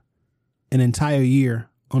 or an entire year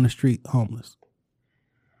on the street homeless?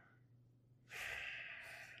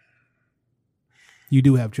 You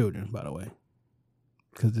do have children, by the way.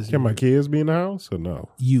 Can my kids be in the house or no?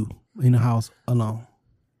 You in the house alone.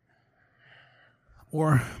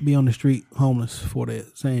 Or be on the street homeless for the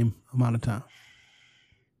same amount of time.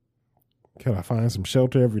 Can I find some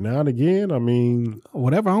shelter every now and again? I mean,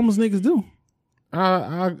 Whatever homeless niggas do.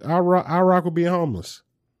 I rock with being homeless.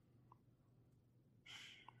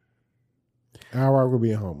 I rock with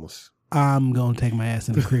being homeless. I'm gonna take my ass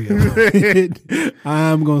in the crib.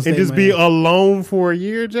 I'm gonna And just be alone for a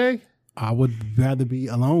year, Jay? I would rather be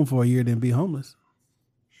alone for a year than be homeless.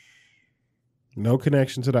 No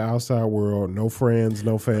connection to the outside world, no friends,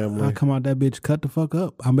 no family. I come out that bitch, cut the fuck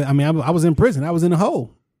up. I was in prison. I was in a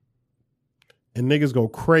hole. And niggas go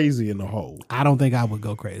crazy in the hole. I don't think I would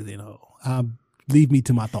go crazy in a hole. Leave me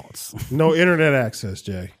to my thoughts. No internet access,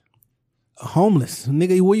 Jay. Homeless.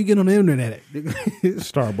 Nigga, where you get on the internet at?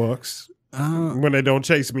 Starbucks. When they don't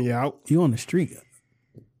chase me out. You on the street.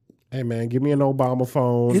 Hey, man, give me an Obama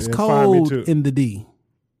phone. It's and find me cold to- in the D.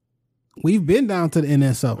 We've been down to the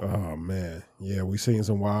NSO. Oh, man. Yeah, we seen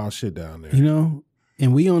some wild shit down there. You know?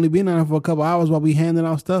 And we only been down there for a couple hours while we handing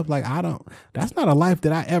out stuff. Like, that's not a life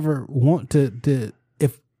that I ever want to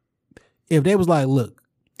if they was like, look,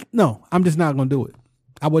 no, I'm just not going to do it.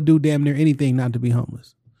 I would do damn near anything not to be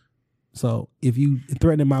homeless. So if you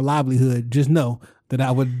threaten my livelihood, just know that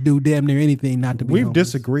I would do damn near anything not to be We've homeless.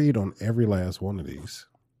 disagreed on every last one of these.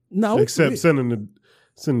 No. Except sending the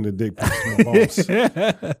dick pics to my boss.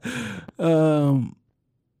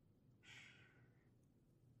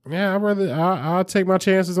 Yeah, I'll take my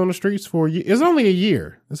chances on the streets for a year. It's only a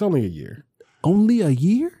year. Only a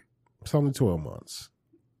year? It's only 12 months.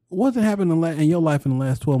 What's happened in your life in the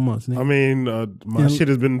last 12 months, nigga? I mean, my shit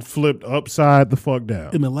has been flipped upside the fuck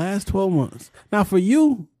down. In the last 12 months. Now, for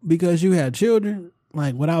you, because you had children,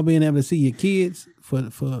 like without being able to see your kids for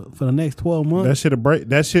the next 12 months.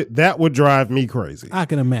 That would drive me crazy. I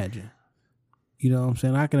can imagine. You know what I'm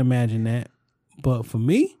saying? I can imagine that. But for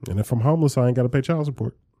me, And if I'm homeless, I ain't got to pay child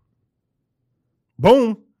support.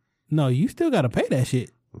 Boom. no, you still got to pay that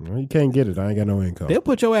shit. Well, you can't get it. I ain't got no income. They'll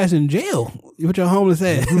put your ass in jail. You put your homeless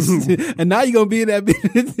ass. And now you're going to be in that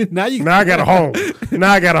bitch. Now I got a home.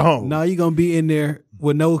 Now I got a home. Now you're going to be in there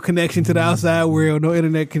with no connection to the outside world, no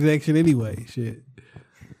internet connection anyway. Shit.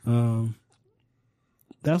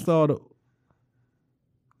 That's all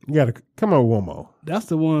You got to come on with one more. that's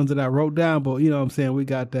the ones that I wrote down, but you know what I'm saying? We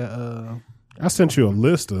got that I sent you a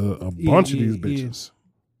list of a bunch of these yeah. bitches.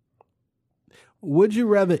 Would you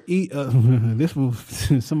rather eat? This will.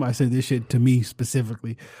 Somebody said this shit to me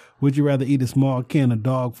specifically. Would you rather eat a small can of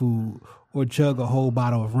dog food or chug a whole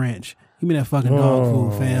bottle of ranch? Give me that fucking dog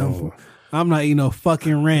food, fam. I'm not eating no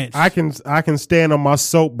fucking ranch. I can stand on my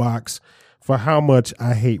soapbox for how much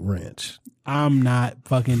I hate ranch. I'm not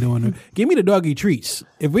fucking doing it. Give me the doggy treats.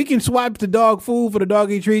 If we can swipe the dog food for the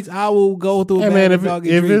doggy treats, I will go through. Hey man, if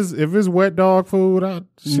it's wet dog food,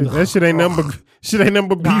 that shit ain't number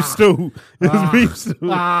beef stew. It's beef stew.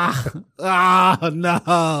 No.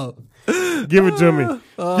 Give it to me.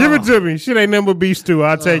 Give it to me. Shit ain't number beef stew.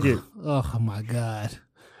 I'll take it. Oh my god.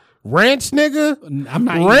 Ranch, nigga. I'm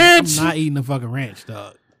not eating the fucking ranch,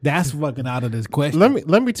 dog. That's fucking out of this question.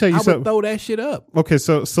 Let me tell you something. I would throw that shit up. Okay,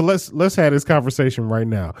 so let's have this conversation right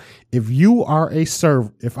now. If you are a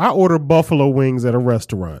server, if I order buffalo wings at a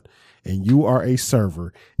restaurant and you are a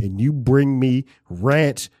server and you bring me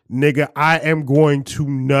ranch, nigga, I am going to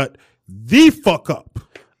nut the fuck up.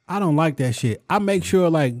 I don't like that shit. I make sure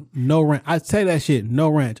like no ranch. I say that shit, no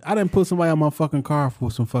ranch. I didn't put somebody on my fucking car for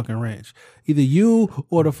some fucking ranch. Either you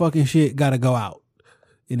or the fucking shit gotta go out.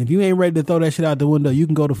 And if you ain't ready to throw that shit out the window, you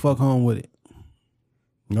can go the fuck home with it.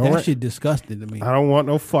 That shit disgusting to me. I don't want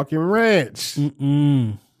no fucking ranch.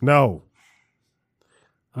 No.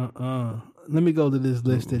 Let me go to this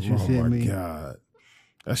list that you sent me. Oh my God.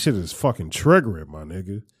 That shit is fucking triggering, my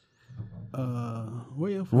nigga.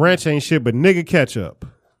 Where you ranch ain't shit but nigga ketchup.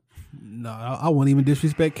 No, I won't even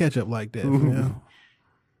disrespect ketchup like that. Fucking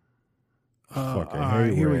all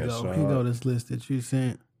right, here ranch, we go. dog. Here go this list that you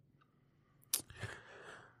sent.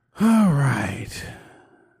 All right.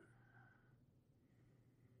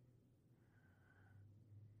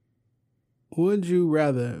 Would you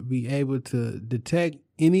rather be able to detect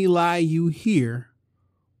any lie you hear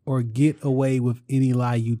or get away with any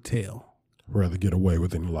lie you tell? Rather get away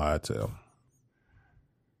with any lie I tell.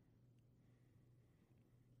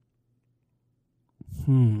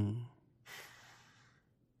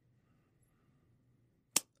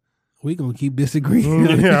 We gonna keep disagreeing.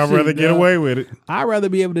 Yeah, I'd rather get away with it. I'd rather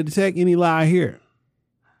be able to detect any lie I hear.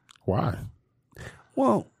 Why?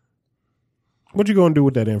 Well, what you gonna do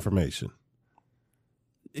with that information?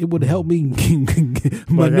 It would help me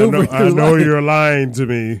maneuver. I know you're lying to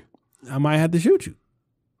me. I might have to shoot you.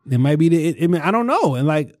 It might be I don't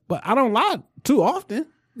know, but I don't lie too often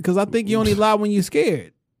because I think you only lie when you're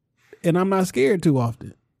scared, and I'm not scared too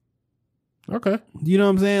often. Okay. You know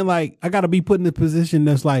what I'm saying? Like, I got to be put in a position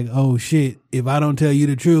that's like, oh shit, if I don't tell you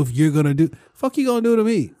the truth, you're going to do, fuck you going to do to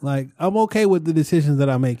me. Like, I'm okay with the decisions that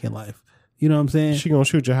I make in life. You know what I'm saying? She going to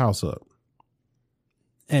shoot your house up.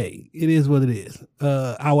 Hey, it is what it is.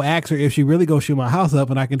 I will ask her if she really going to shoot my house up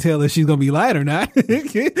and I can tell if she's going to be lying or not.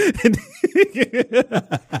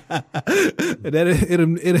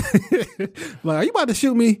 Like, are you about to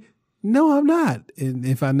shoot me? No, I'm not. And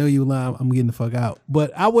if I know you lying, I'm getting the fuck out.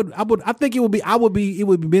 But I think it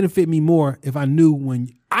would benefit me more if I knew when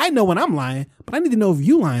I'm lying, but I need to know if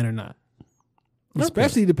you lying or not. Okay.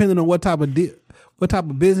 Especially depending on what type of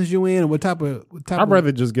business you in and what type of. I'd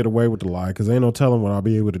rather just get away with the lie because ain't no telling what I'll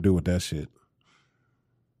be able to do with that shit.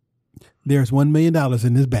 There's $1 million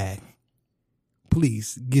in this bag.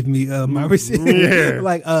 Please give me my receipt. Yeah.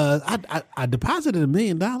 Like I deposited $1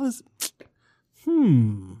 million.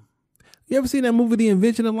 You ever seen that movie, The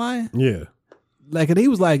Invention of Lying? Yeah. Like, and he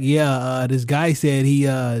was like, this guy said he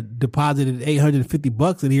deposited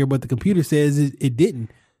 $850 in here, but the computer says it didn't.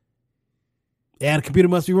 Yeah, the computer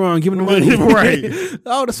must be wrong. Give him the money. Right.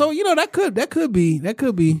 Oh, so that could be.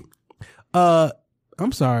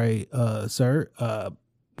 I'm sorry, sir.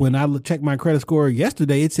 When I checked my credit score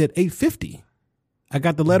yesterday, it said 850. I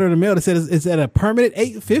got the letter in the mail that said it's at a permanent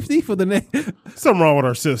 850 for the next. Something wrong with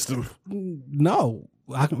our system. No.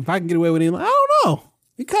 If I can get away with it, I don't know.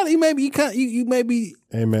 You may be.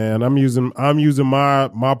 Hey man, I'm using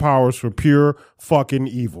my powers for pure fucking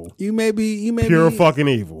evil. You may be pure fucking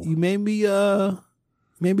evil. You may be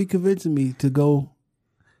convincing me to go,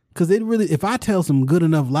 because if I tell some good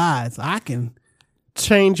enough lies, I can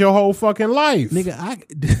change your whole fucking life,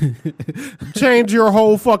 nigga. Change your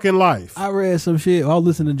whole fucking life. I read some shit. I was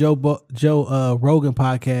listening to Joe Rogan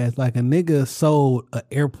podcast. Like, a nigga sold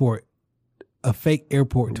a fake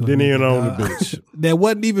airport to didn't a even own the dog. bitch that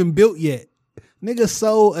wasn't even built yet. Nigga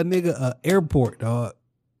sold a airport, dog.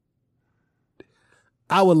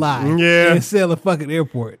 I would lie and sell a fucking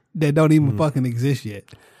airport that don't even fucking exist yet.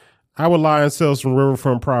 I would lie and sell some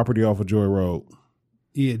riverfront property off of Joy Road.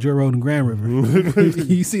 Yeah, Joy Road and Grand River.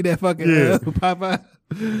 You see that fucking Popeye?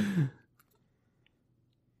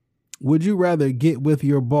 Would you rather get with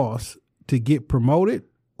your boss to get promoted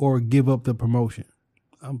or give up the promotion?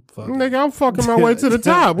 I'm fucking. Nigga, I'm fucking my way to the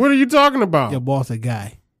top. What are you talking about? Your boss a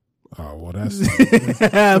guy. Oh, well, that's...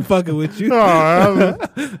 I'm fucking with you. Oh,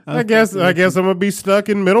 I guess I'm gonna be stuck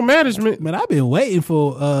in middle management. Man, I've been waiting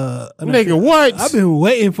for Nigga, what? I've been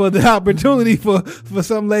waiting for the opportunity for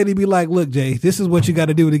some lady to be like, look, Jay, this is what you got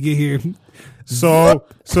to do to get here. So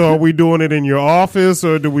are we doing it in your office,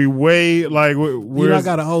 or do we wait? Like, where's... I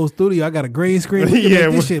got a whole studio. I got a green screen. We can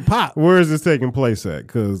make this shit pop. Where is this taking place at?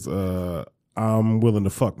 Because I'm willing to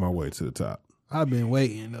fuck my way to the top. I've been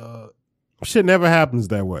waiting. Shit never happens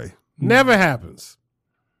that way. Never happens.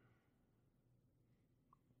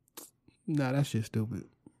 Nah, that shit's stupid.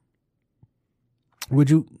 Would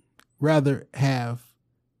you rather have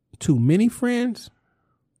too many friends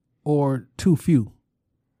or too few?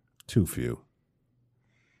 Too few.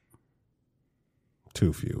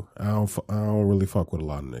 I don't really fuck with a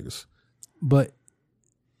lot of niggas. But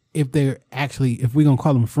if we're gonna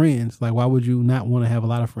call them friends, like why would you not want to have a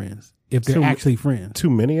lot of friends if they're actually friends? Too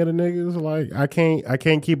many of the niggas, like I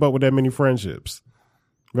can't keep up with that many friendships.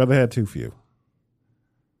 Rather have too few.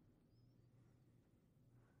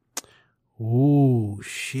 Oh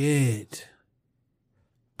shit.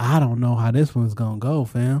 I don't know how this one's gonna go,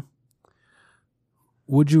 fam.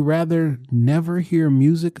 Would you rather never hear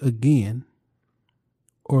music again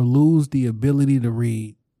or lose the ability to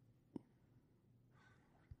read?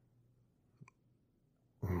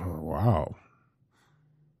 Wow.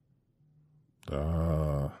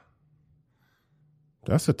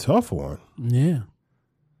 That's a tough one. Yeah.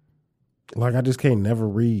 Like, I just can't never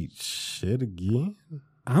read shit again.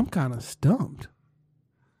 I'm kind of stumped.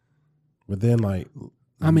 But then, like...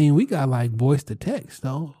 I mean, we got, like, voice to text,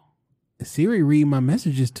 though. Siri read my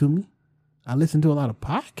messages to me. I listen to a lot of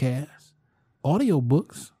podcasts,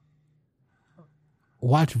 audiobooks,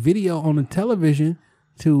 watch video on the television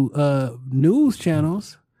to news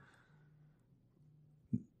channels.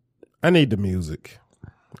 I need the music.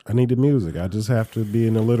 I just have to be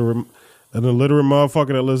an illiterate motherfucker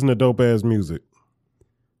that listen to dope ass music.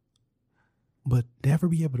 But never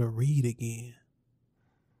be able to read again.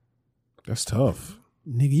 That's tough.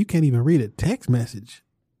 Nigga, you can't even read a text message.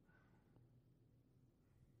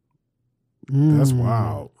 That's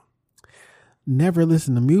wild. Never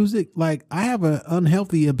listen to music. Like, I have an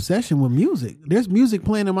unhealthy obsession with music. There's music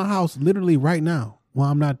playing in my house literally right now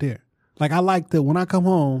while I'm not there. Like, I like to, when I come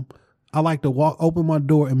home, I like to open my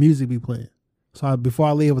door and music be playing. So before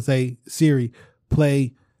I leave, I would say, Siri,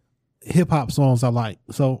 play hip hop songs I like.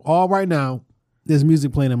 So all right now, there's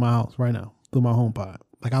music playing in my house right now through my HomePod.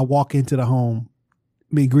 Like, I walk into the home,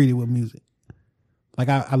 be greeted with music. Like,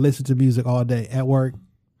 I listen to music all day at work,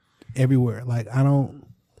 everywhere. Like, I don't.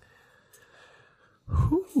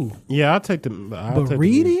 Whew. Yeah, I'll take the. But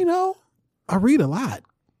reading, though, I read a lot.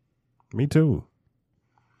 Me too.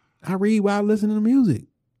 I read while listening to music.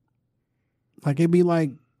 Like, it'd be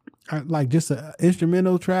like just an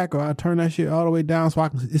instrumental track, or I turn that shit all the way down so I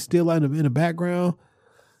can. It's still in the background.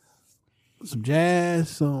 Some jazz,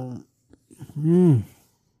 some. I'm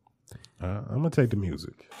gonna take the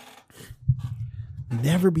music.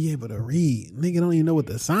 Never be able to read. Nigga don't even know what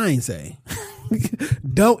the signs say.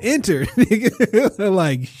 Don't enter. Nigga.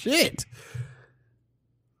 Like, shit.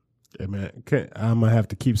 Hey man, I'm gonna have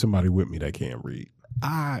to keep somebody with me that can't read.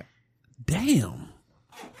 Damn.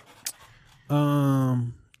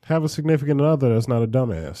 Have a significant other that's not a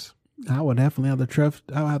dumbass. I would definitely have to trust.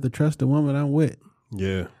 I would have to trust the woman I'm with.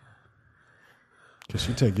 Yeah. Cause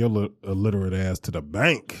she take your illiterate ass to the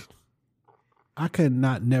bank. I could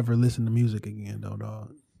not never listen to music again, though,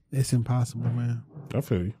 dog. It's impossible, man. I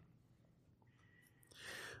feel you.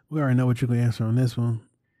 We already know what you're going to answer on this one.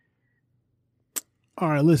 All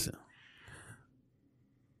right, listen.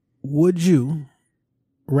 Would you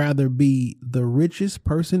rather be the richest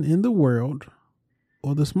person in the world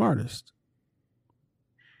or the smartest?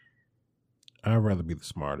 I'd rather be the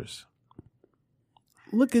smartest.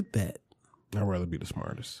 Look at that. I'd rather be the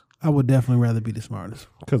smartest. I would definitely rather be the smartest.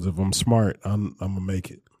 Because if I'm smart, I'm going to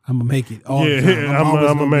make it. I'm going to make it all the time. I'm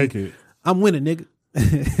going to make it. I'm winning, nigga.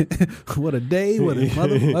 What a day. What a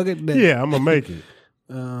motherfucking day. Yeah, I'm going to make it.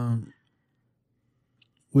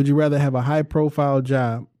 Would you rather have a high-profile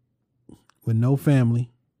job with no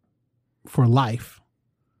family for life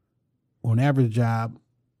or an average job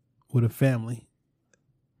with a family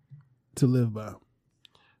to live by?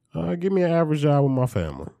 Give me an average job with my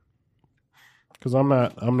family. Because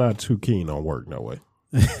I'm not too keen on work no way.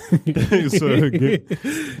 I'm enjoying.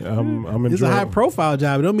 It's a high profile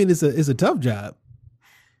job. It don't mean it's a tough job.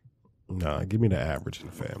 Nah, give me the average in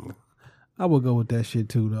the family. I will go with that shit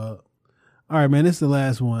too, dog. All right, man. This is the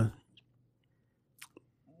last one.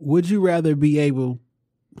 Would you rather be able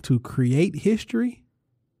to create history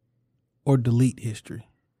or delete history?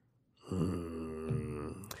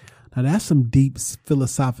 Now that's some deep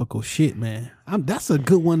philosophical shit, man. That's a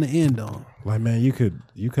good one to end on. Like, man, you could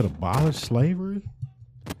abolish slavery.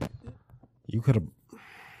 You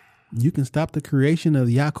can stop the creation of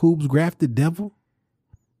Yakub's grafted devil.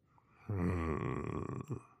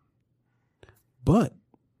 But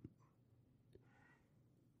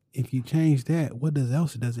if you change that, what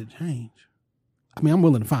else does it change? I mean, I'm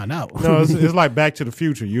willing to find out. No, it's like Back to the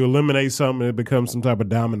Future. You eliminate something, it becomes some type of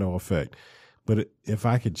domino effect. But if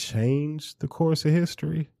I could change the course of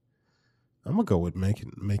history, I'm gonna go with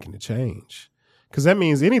making a change, because that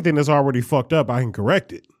means anything that's already fucked up, I can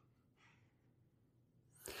correct it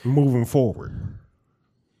moving forward.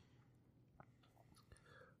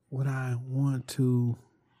 Would I want to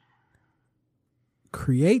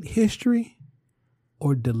create history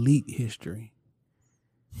or delete history?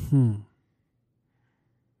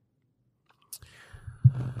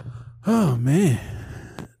 Oh, man.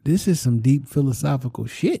 This is some deep philosophical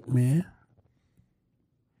shit, man.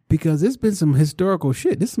 Because it's been some historical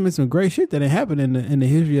shit. This has been some great shit that happened in the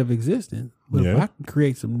history of existence. But if I can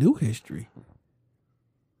create some new history,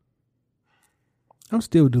 I'm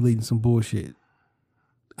still deleting some bullshit.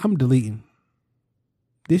 I'm deleting.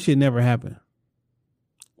 This shit never happened.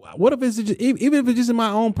 What if it's just, even if it's just in my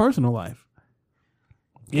own personal life?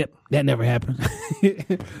 Yep, that never happened.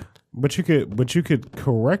 But you could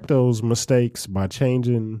correct those mistakes by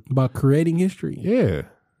changing, by creating history. Yeah.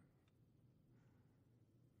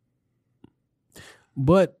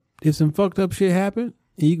 But if some fucked up shit happened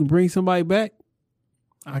and you can bring somebody back,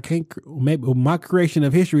 I can't. Maybe my creation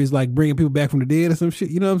of history is like bringing people back from the dead or some shit.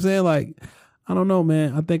 You know what I'm saying? Like, I don't know,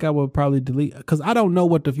 man. I think I would probably delete, because I don't know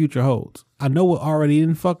what the future holds. I know what already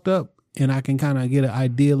didn't fucked up, and I can kind of get an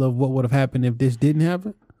idea of what would have happened if this didn't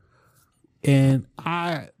happen. And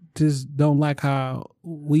I just don't like how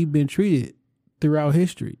we've been treated throughout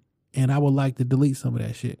history, and I would like to delete some of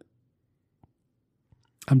that shit.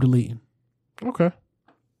 I'm deleting. Okay.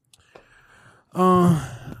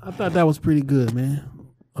 I thought that was pretty good, man.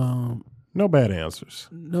 No bad answers.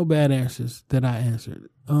 No bad answers that I answered.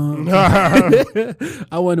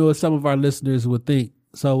 I wonder what some of our listeners would think.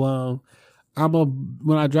 So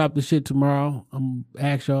when I drop the shit tomorrow, I'm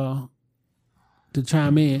ask y'all to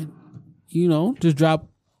chime in. You know, just drop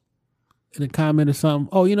in a comment or something.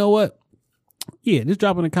 Oh, you know what? Yeah, just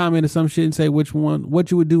drop in a comment or some shit and say what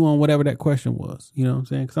you would do on whatever that question was. You know what I'm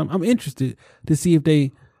saying? Because I'm interested to see if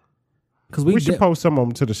they. Because we should post some of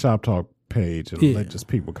them to the Shop Talk page and let just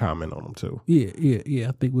people comment on them too. Yeah.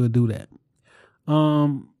 I think we'll do that.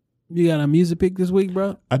 You got a music pick this week,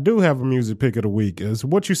 bro? I do have a music pick of the week. It's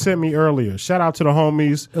what you sent me earlier. Shout out to the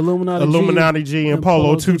homies Illuminati G and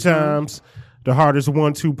Polo two times. The hardest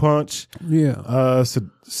 1-2 punch. Yeah. It's a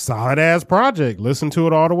solid ass project. Listen to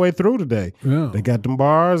it all the way through today. Yeah. They got them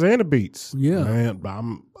bars and the beats. Yeah.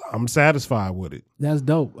 Man, I'm satisfied with it. That's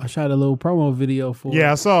dope. I shot a little promo video for it.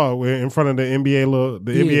 Yeah, I saw it in front of the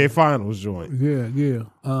NBA Finals joint. Yeah.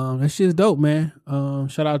 That shit's dope, man.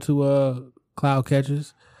 Shout out to Cloud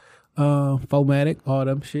Catchers, Fomatic, all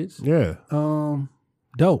them shits. Yeah.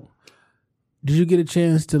 Dope. Did you get a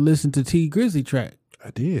chance to listen to T Grizzly track?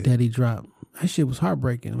 I did. That he dropped. That shit was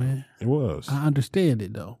heartbreaking, man. It was. I understand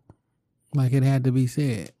it though. Like it had to be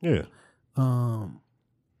said. Yeah.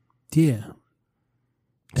 Yeah.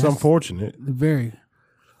 It's unfortunate. Very.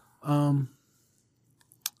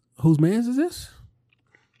 Whose man's is this?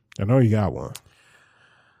 I know you got one.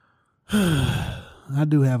 I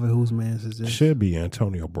do have a whose man's is this. Should be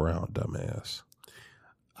Antonio Brown, dumbass.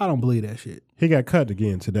 I don't believe that shit. He got cut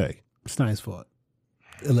again today. Snipes fought.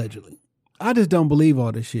 Allegedly. I just don't believe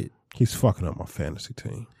all this shit. He's fucking up my fantasy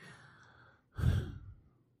team.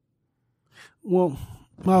 Well,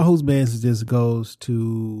 my whose man's is this goes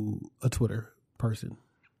to a Twitter person.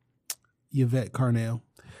 Yvette Carnell.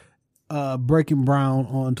 Breaking Brown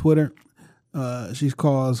on Twitter. She's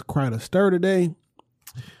caused quite a stir today.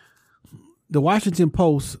 The Washington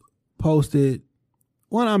Post posted,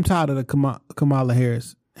 I'm tired of the Kamala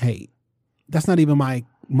Harris hate. That's not even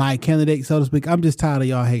my candidate, so to speak. I'm just tired of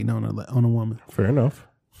y'all hating on a woman. Fair enough.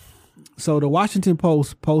 So the Washington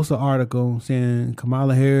Post posted an article saying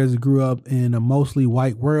Kamala Harris grew up in a mostly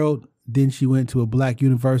white world. Then she went to a black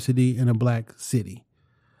university in a black city.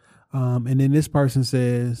 And then this person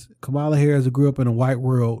says, Kamala Harris grew up in a white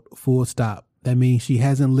world, full stop. That means she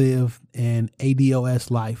hasn't lived an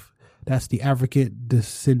ADOS life. That's the African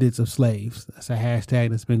descendants of slaves. That's a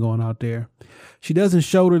hashtag that's been going out there. She doesn't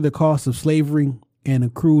shoulder the cost of slavery and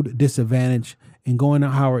accrued disadvantage, and going to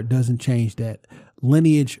Howard doesn't change that.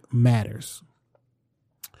 Lineage matters.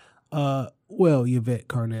 Well, Yvette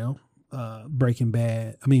Carnell, Breaking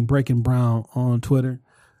Brown on Twitter.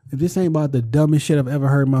 If this ain't about the dumbest shit I've ever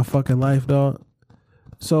heard in my fucking life, dog.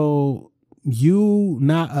 So you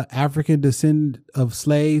not an African descendant of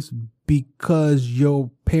slaves because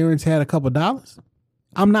your parents had a couple dollars?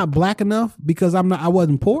 I'm not black enough because I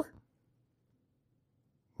wasn't poor?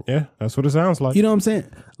 Yeah, that's what it sounds like. You know what I'm saying?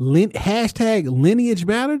 Hashtag lineage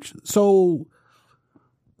matters. So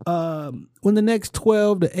when the next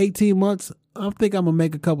 12 to 18 months, I think I'm going to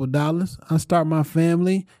make a couple dollars. I start my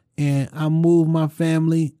family and I move my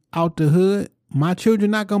family out the hood. My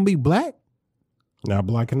children not going to be black. Not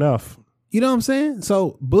black enough. You know what I'm saying?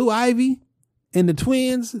 So Blue Ivy and the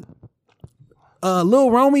twins,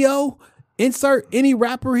 Lil Romeo, insert any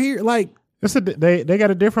rapper here. Like they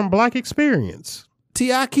got a different black experience.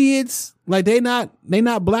 T.I. kids, like they not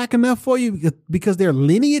black enough for you because their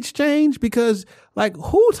lineage changed. Because like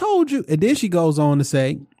who told you? And then she goes on to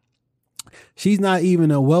say she's not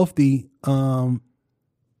even a wealthy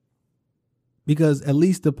because at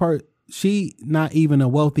least she not even a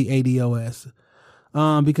wealthy ADOS.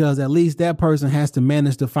 Because at least that person has to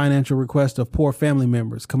manage the financial request of poor family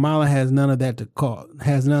members. Kamala has none of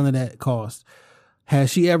that cost. Has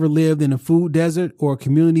she ever lived in a food desert or a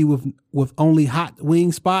community with only hot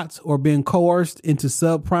wing spots or been coerced into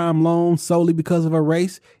subprime loans solely because of her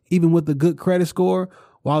race, even with a good credit score?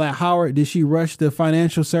 While at Howard, did she rush the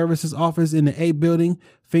financial services office in the A building,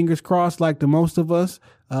 fingers crossed like the most of us,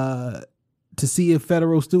 to see if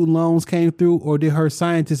federal student loans came through, or did her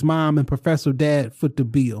scientist mom and professor dad foot the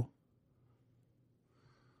bill?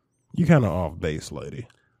 You kind of off base, lady.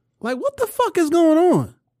 Like, what the fuck is going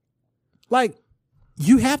on? Like,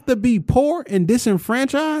 you have to be poor and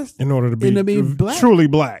disenfranchised in order to be black? Truly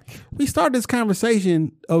black. We started this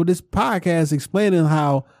conversation of this podcast explaining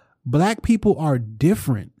how black people are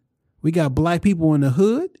different. We got black people in the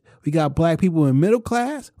hood. We got black people in middle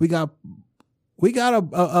class. We got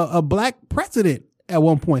a black president at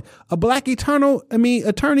one point, a black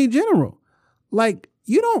attorney general. Like,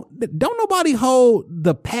 don't nobody hold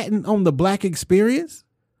the patent on the black experience.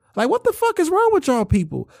 Like, what the fuck is wrong with y'all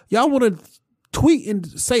people? Y'all want to tweet and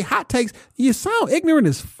say hot takes. You sound ignorant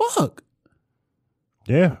as fuck.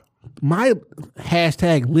 Yeah. My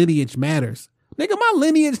hashtag lineage matters. Nigga, my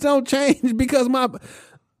lineage don't change because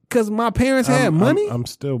my parents had money. I'm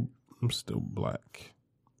still black.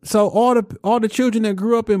 So all the children that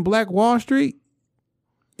grew up in Black Wall Street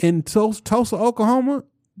in Tulsa, Oklahoma,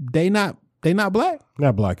 they not black.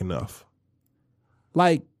 Not black enough.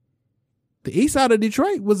 Like the east side of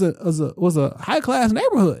Detroit was a high class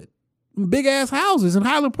neighborhood, big ass houses in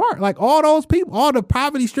Highland Park. Like all those people, all the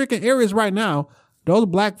poverty stricken areas right now, those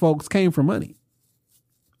black folks came from money.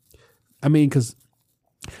 I mean, because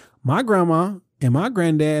my grandma and my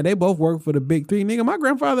granddad, they both worked for the big three. Nigga, my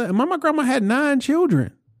grandfather and my grandma had 9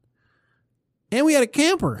 children. And we had a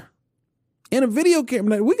camper and a video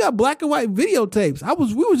camera. We got black and white videotapes.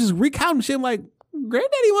 We was just recounting shit like,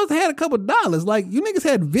 granddaddy must have had a couple dollars. Like, you niggas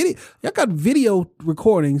had video. Y'all got video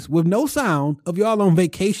recordings with no sound of y'all on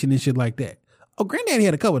vacation and shit like that. Oh, granddaddy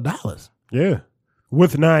had a couple dollars. Yeah.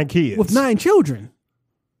 With 9 kids. With 9 children.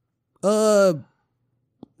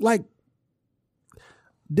 Like,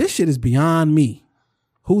 this shit is beyond me.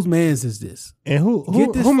 Whose man's is this? And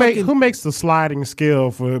who makes the sliding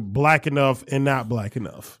scale for black enough and not black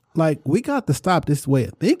enough? Like, we got to stop this way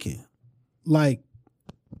of thinking. Like,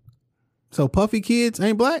 so Puffy kids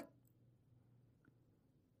ain't black?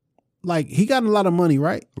 Like, he got a lot of money,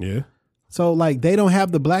 right? Yeah. So, like, they don't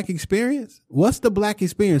have the black experience? What's the black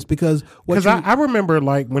experience? Because I remember,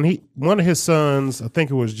 like, when one of his sons, I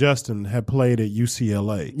think it was Justin, had played at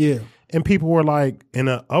UCLA. Yeah. And people were like in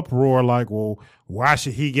an uproar, like, well, why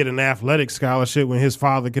should he get an athletic scholarship when his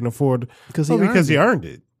father can afford it? Because he earned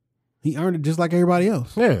it. He earned it just like everybody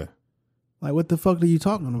else. Yeah. Like, what the fuck are you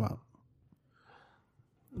talking about?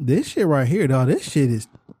 This shit right here, dog, this shit is,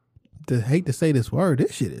 hate to say this word,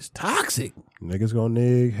 this shit is toxic. Niggas gonna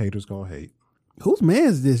nig, haters gonna hate. Whose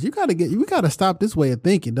man's is this? We gotta stop this way of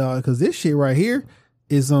thinking, dog, because this shit right here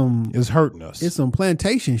is it's hurting us. It's some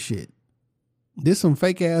plantation shit. This some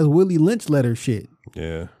fake ass Willie Lynch letter shit.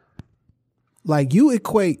 Yeah. Like, you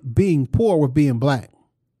equate being poor with being black.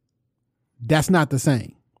 That's not the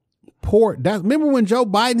same. Remember when Joe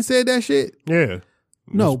Biden said that shit? Yeah.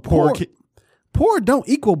 No, poor don't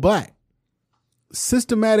equal black.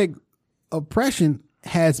 Systematic oppression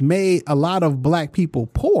has made a lot of black people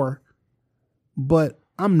poor, but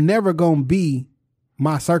I'm never going to be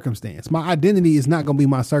my circumstance. My identity is not going to be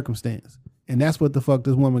my circumstance. And that's what the fuck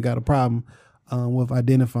this woman got a problem with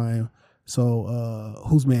identifying. So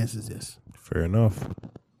whose man's is this? Fair enough.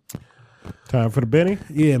 Time for the Benny?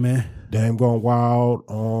 Yeah, man. Dame Going Wild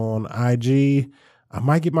on IG. I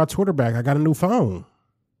might get my Twitter back. I got a new phone.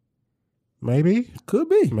 Maybe. Could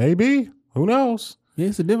be. Maybe. Who knows? Yeah,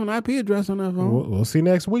 it's a different IP address on that phone. We'll see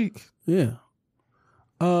next week. Yeah.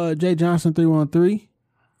 Jay Johnson 313.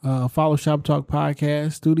 Follow Shop Talk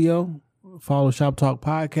Podcast Studio. Follow Shop Talk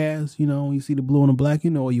Podcast. You know, you see the blue and the black, you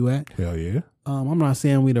know where you at. Hell yeah. I'm not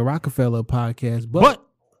saying we the Rockefeller podcast, but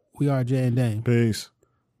we are Jay and Dame. Peace.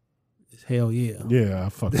 Hell yeah. Yeah, I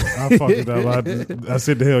fucked it up. I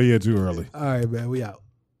said the hell yeah too early. All right, man. We out.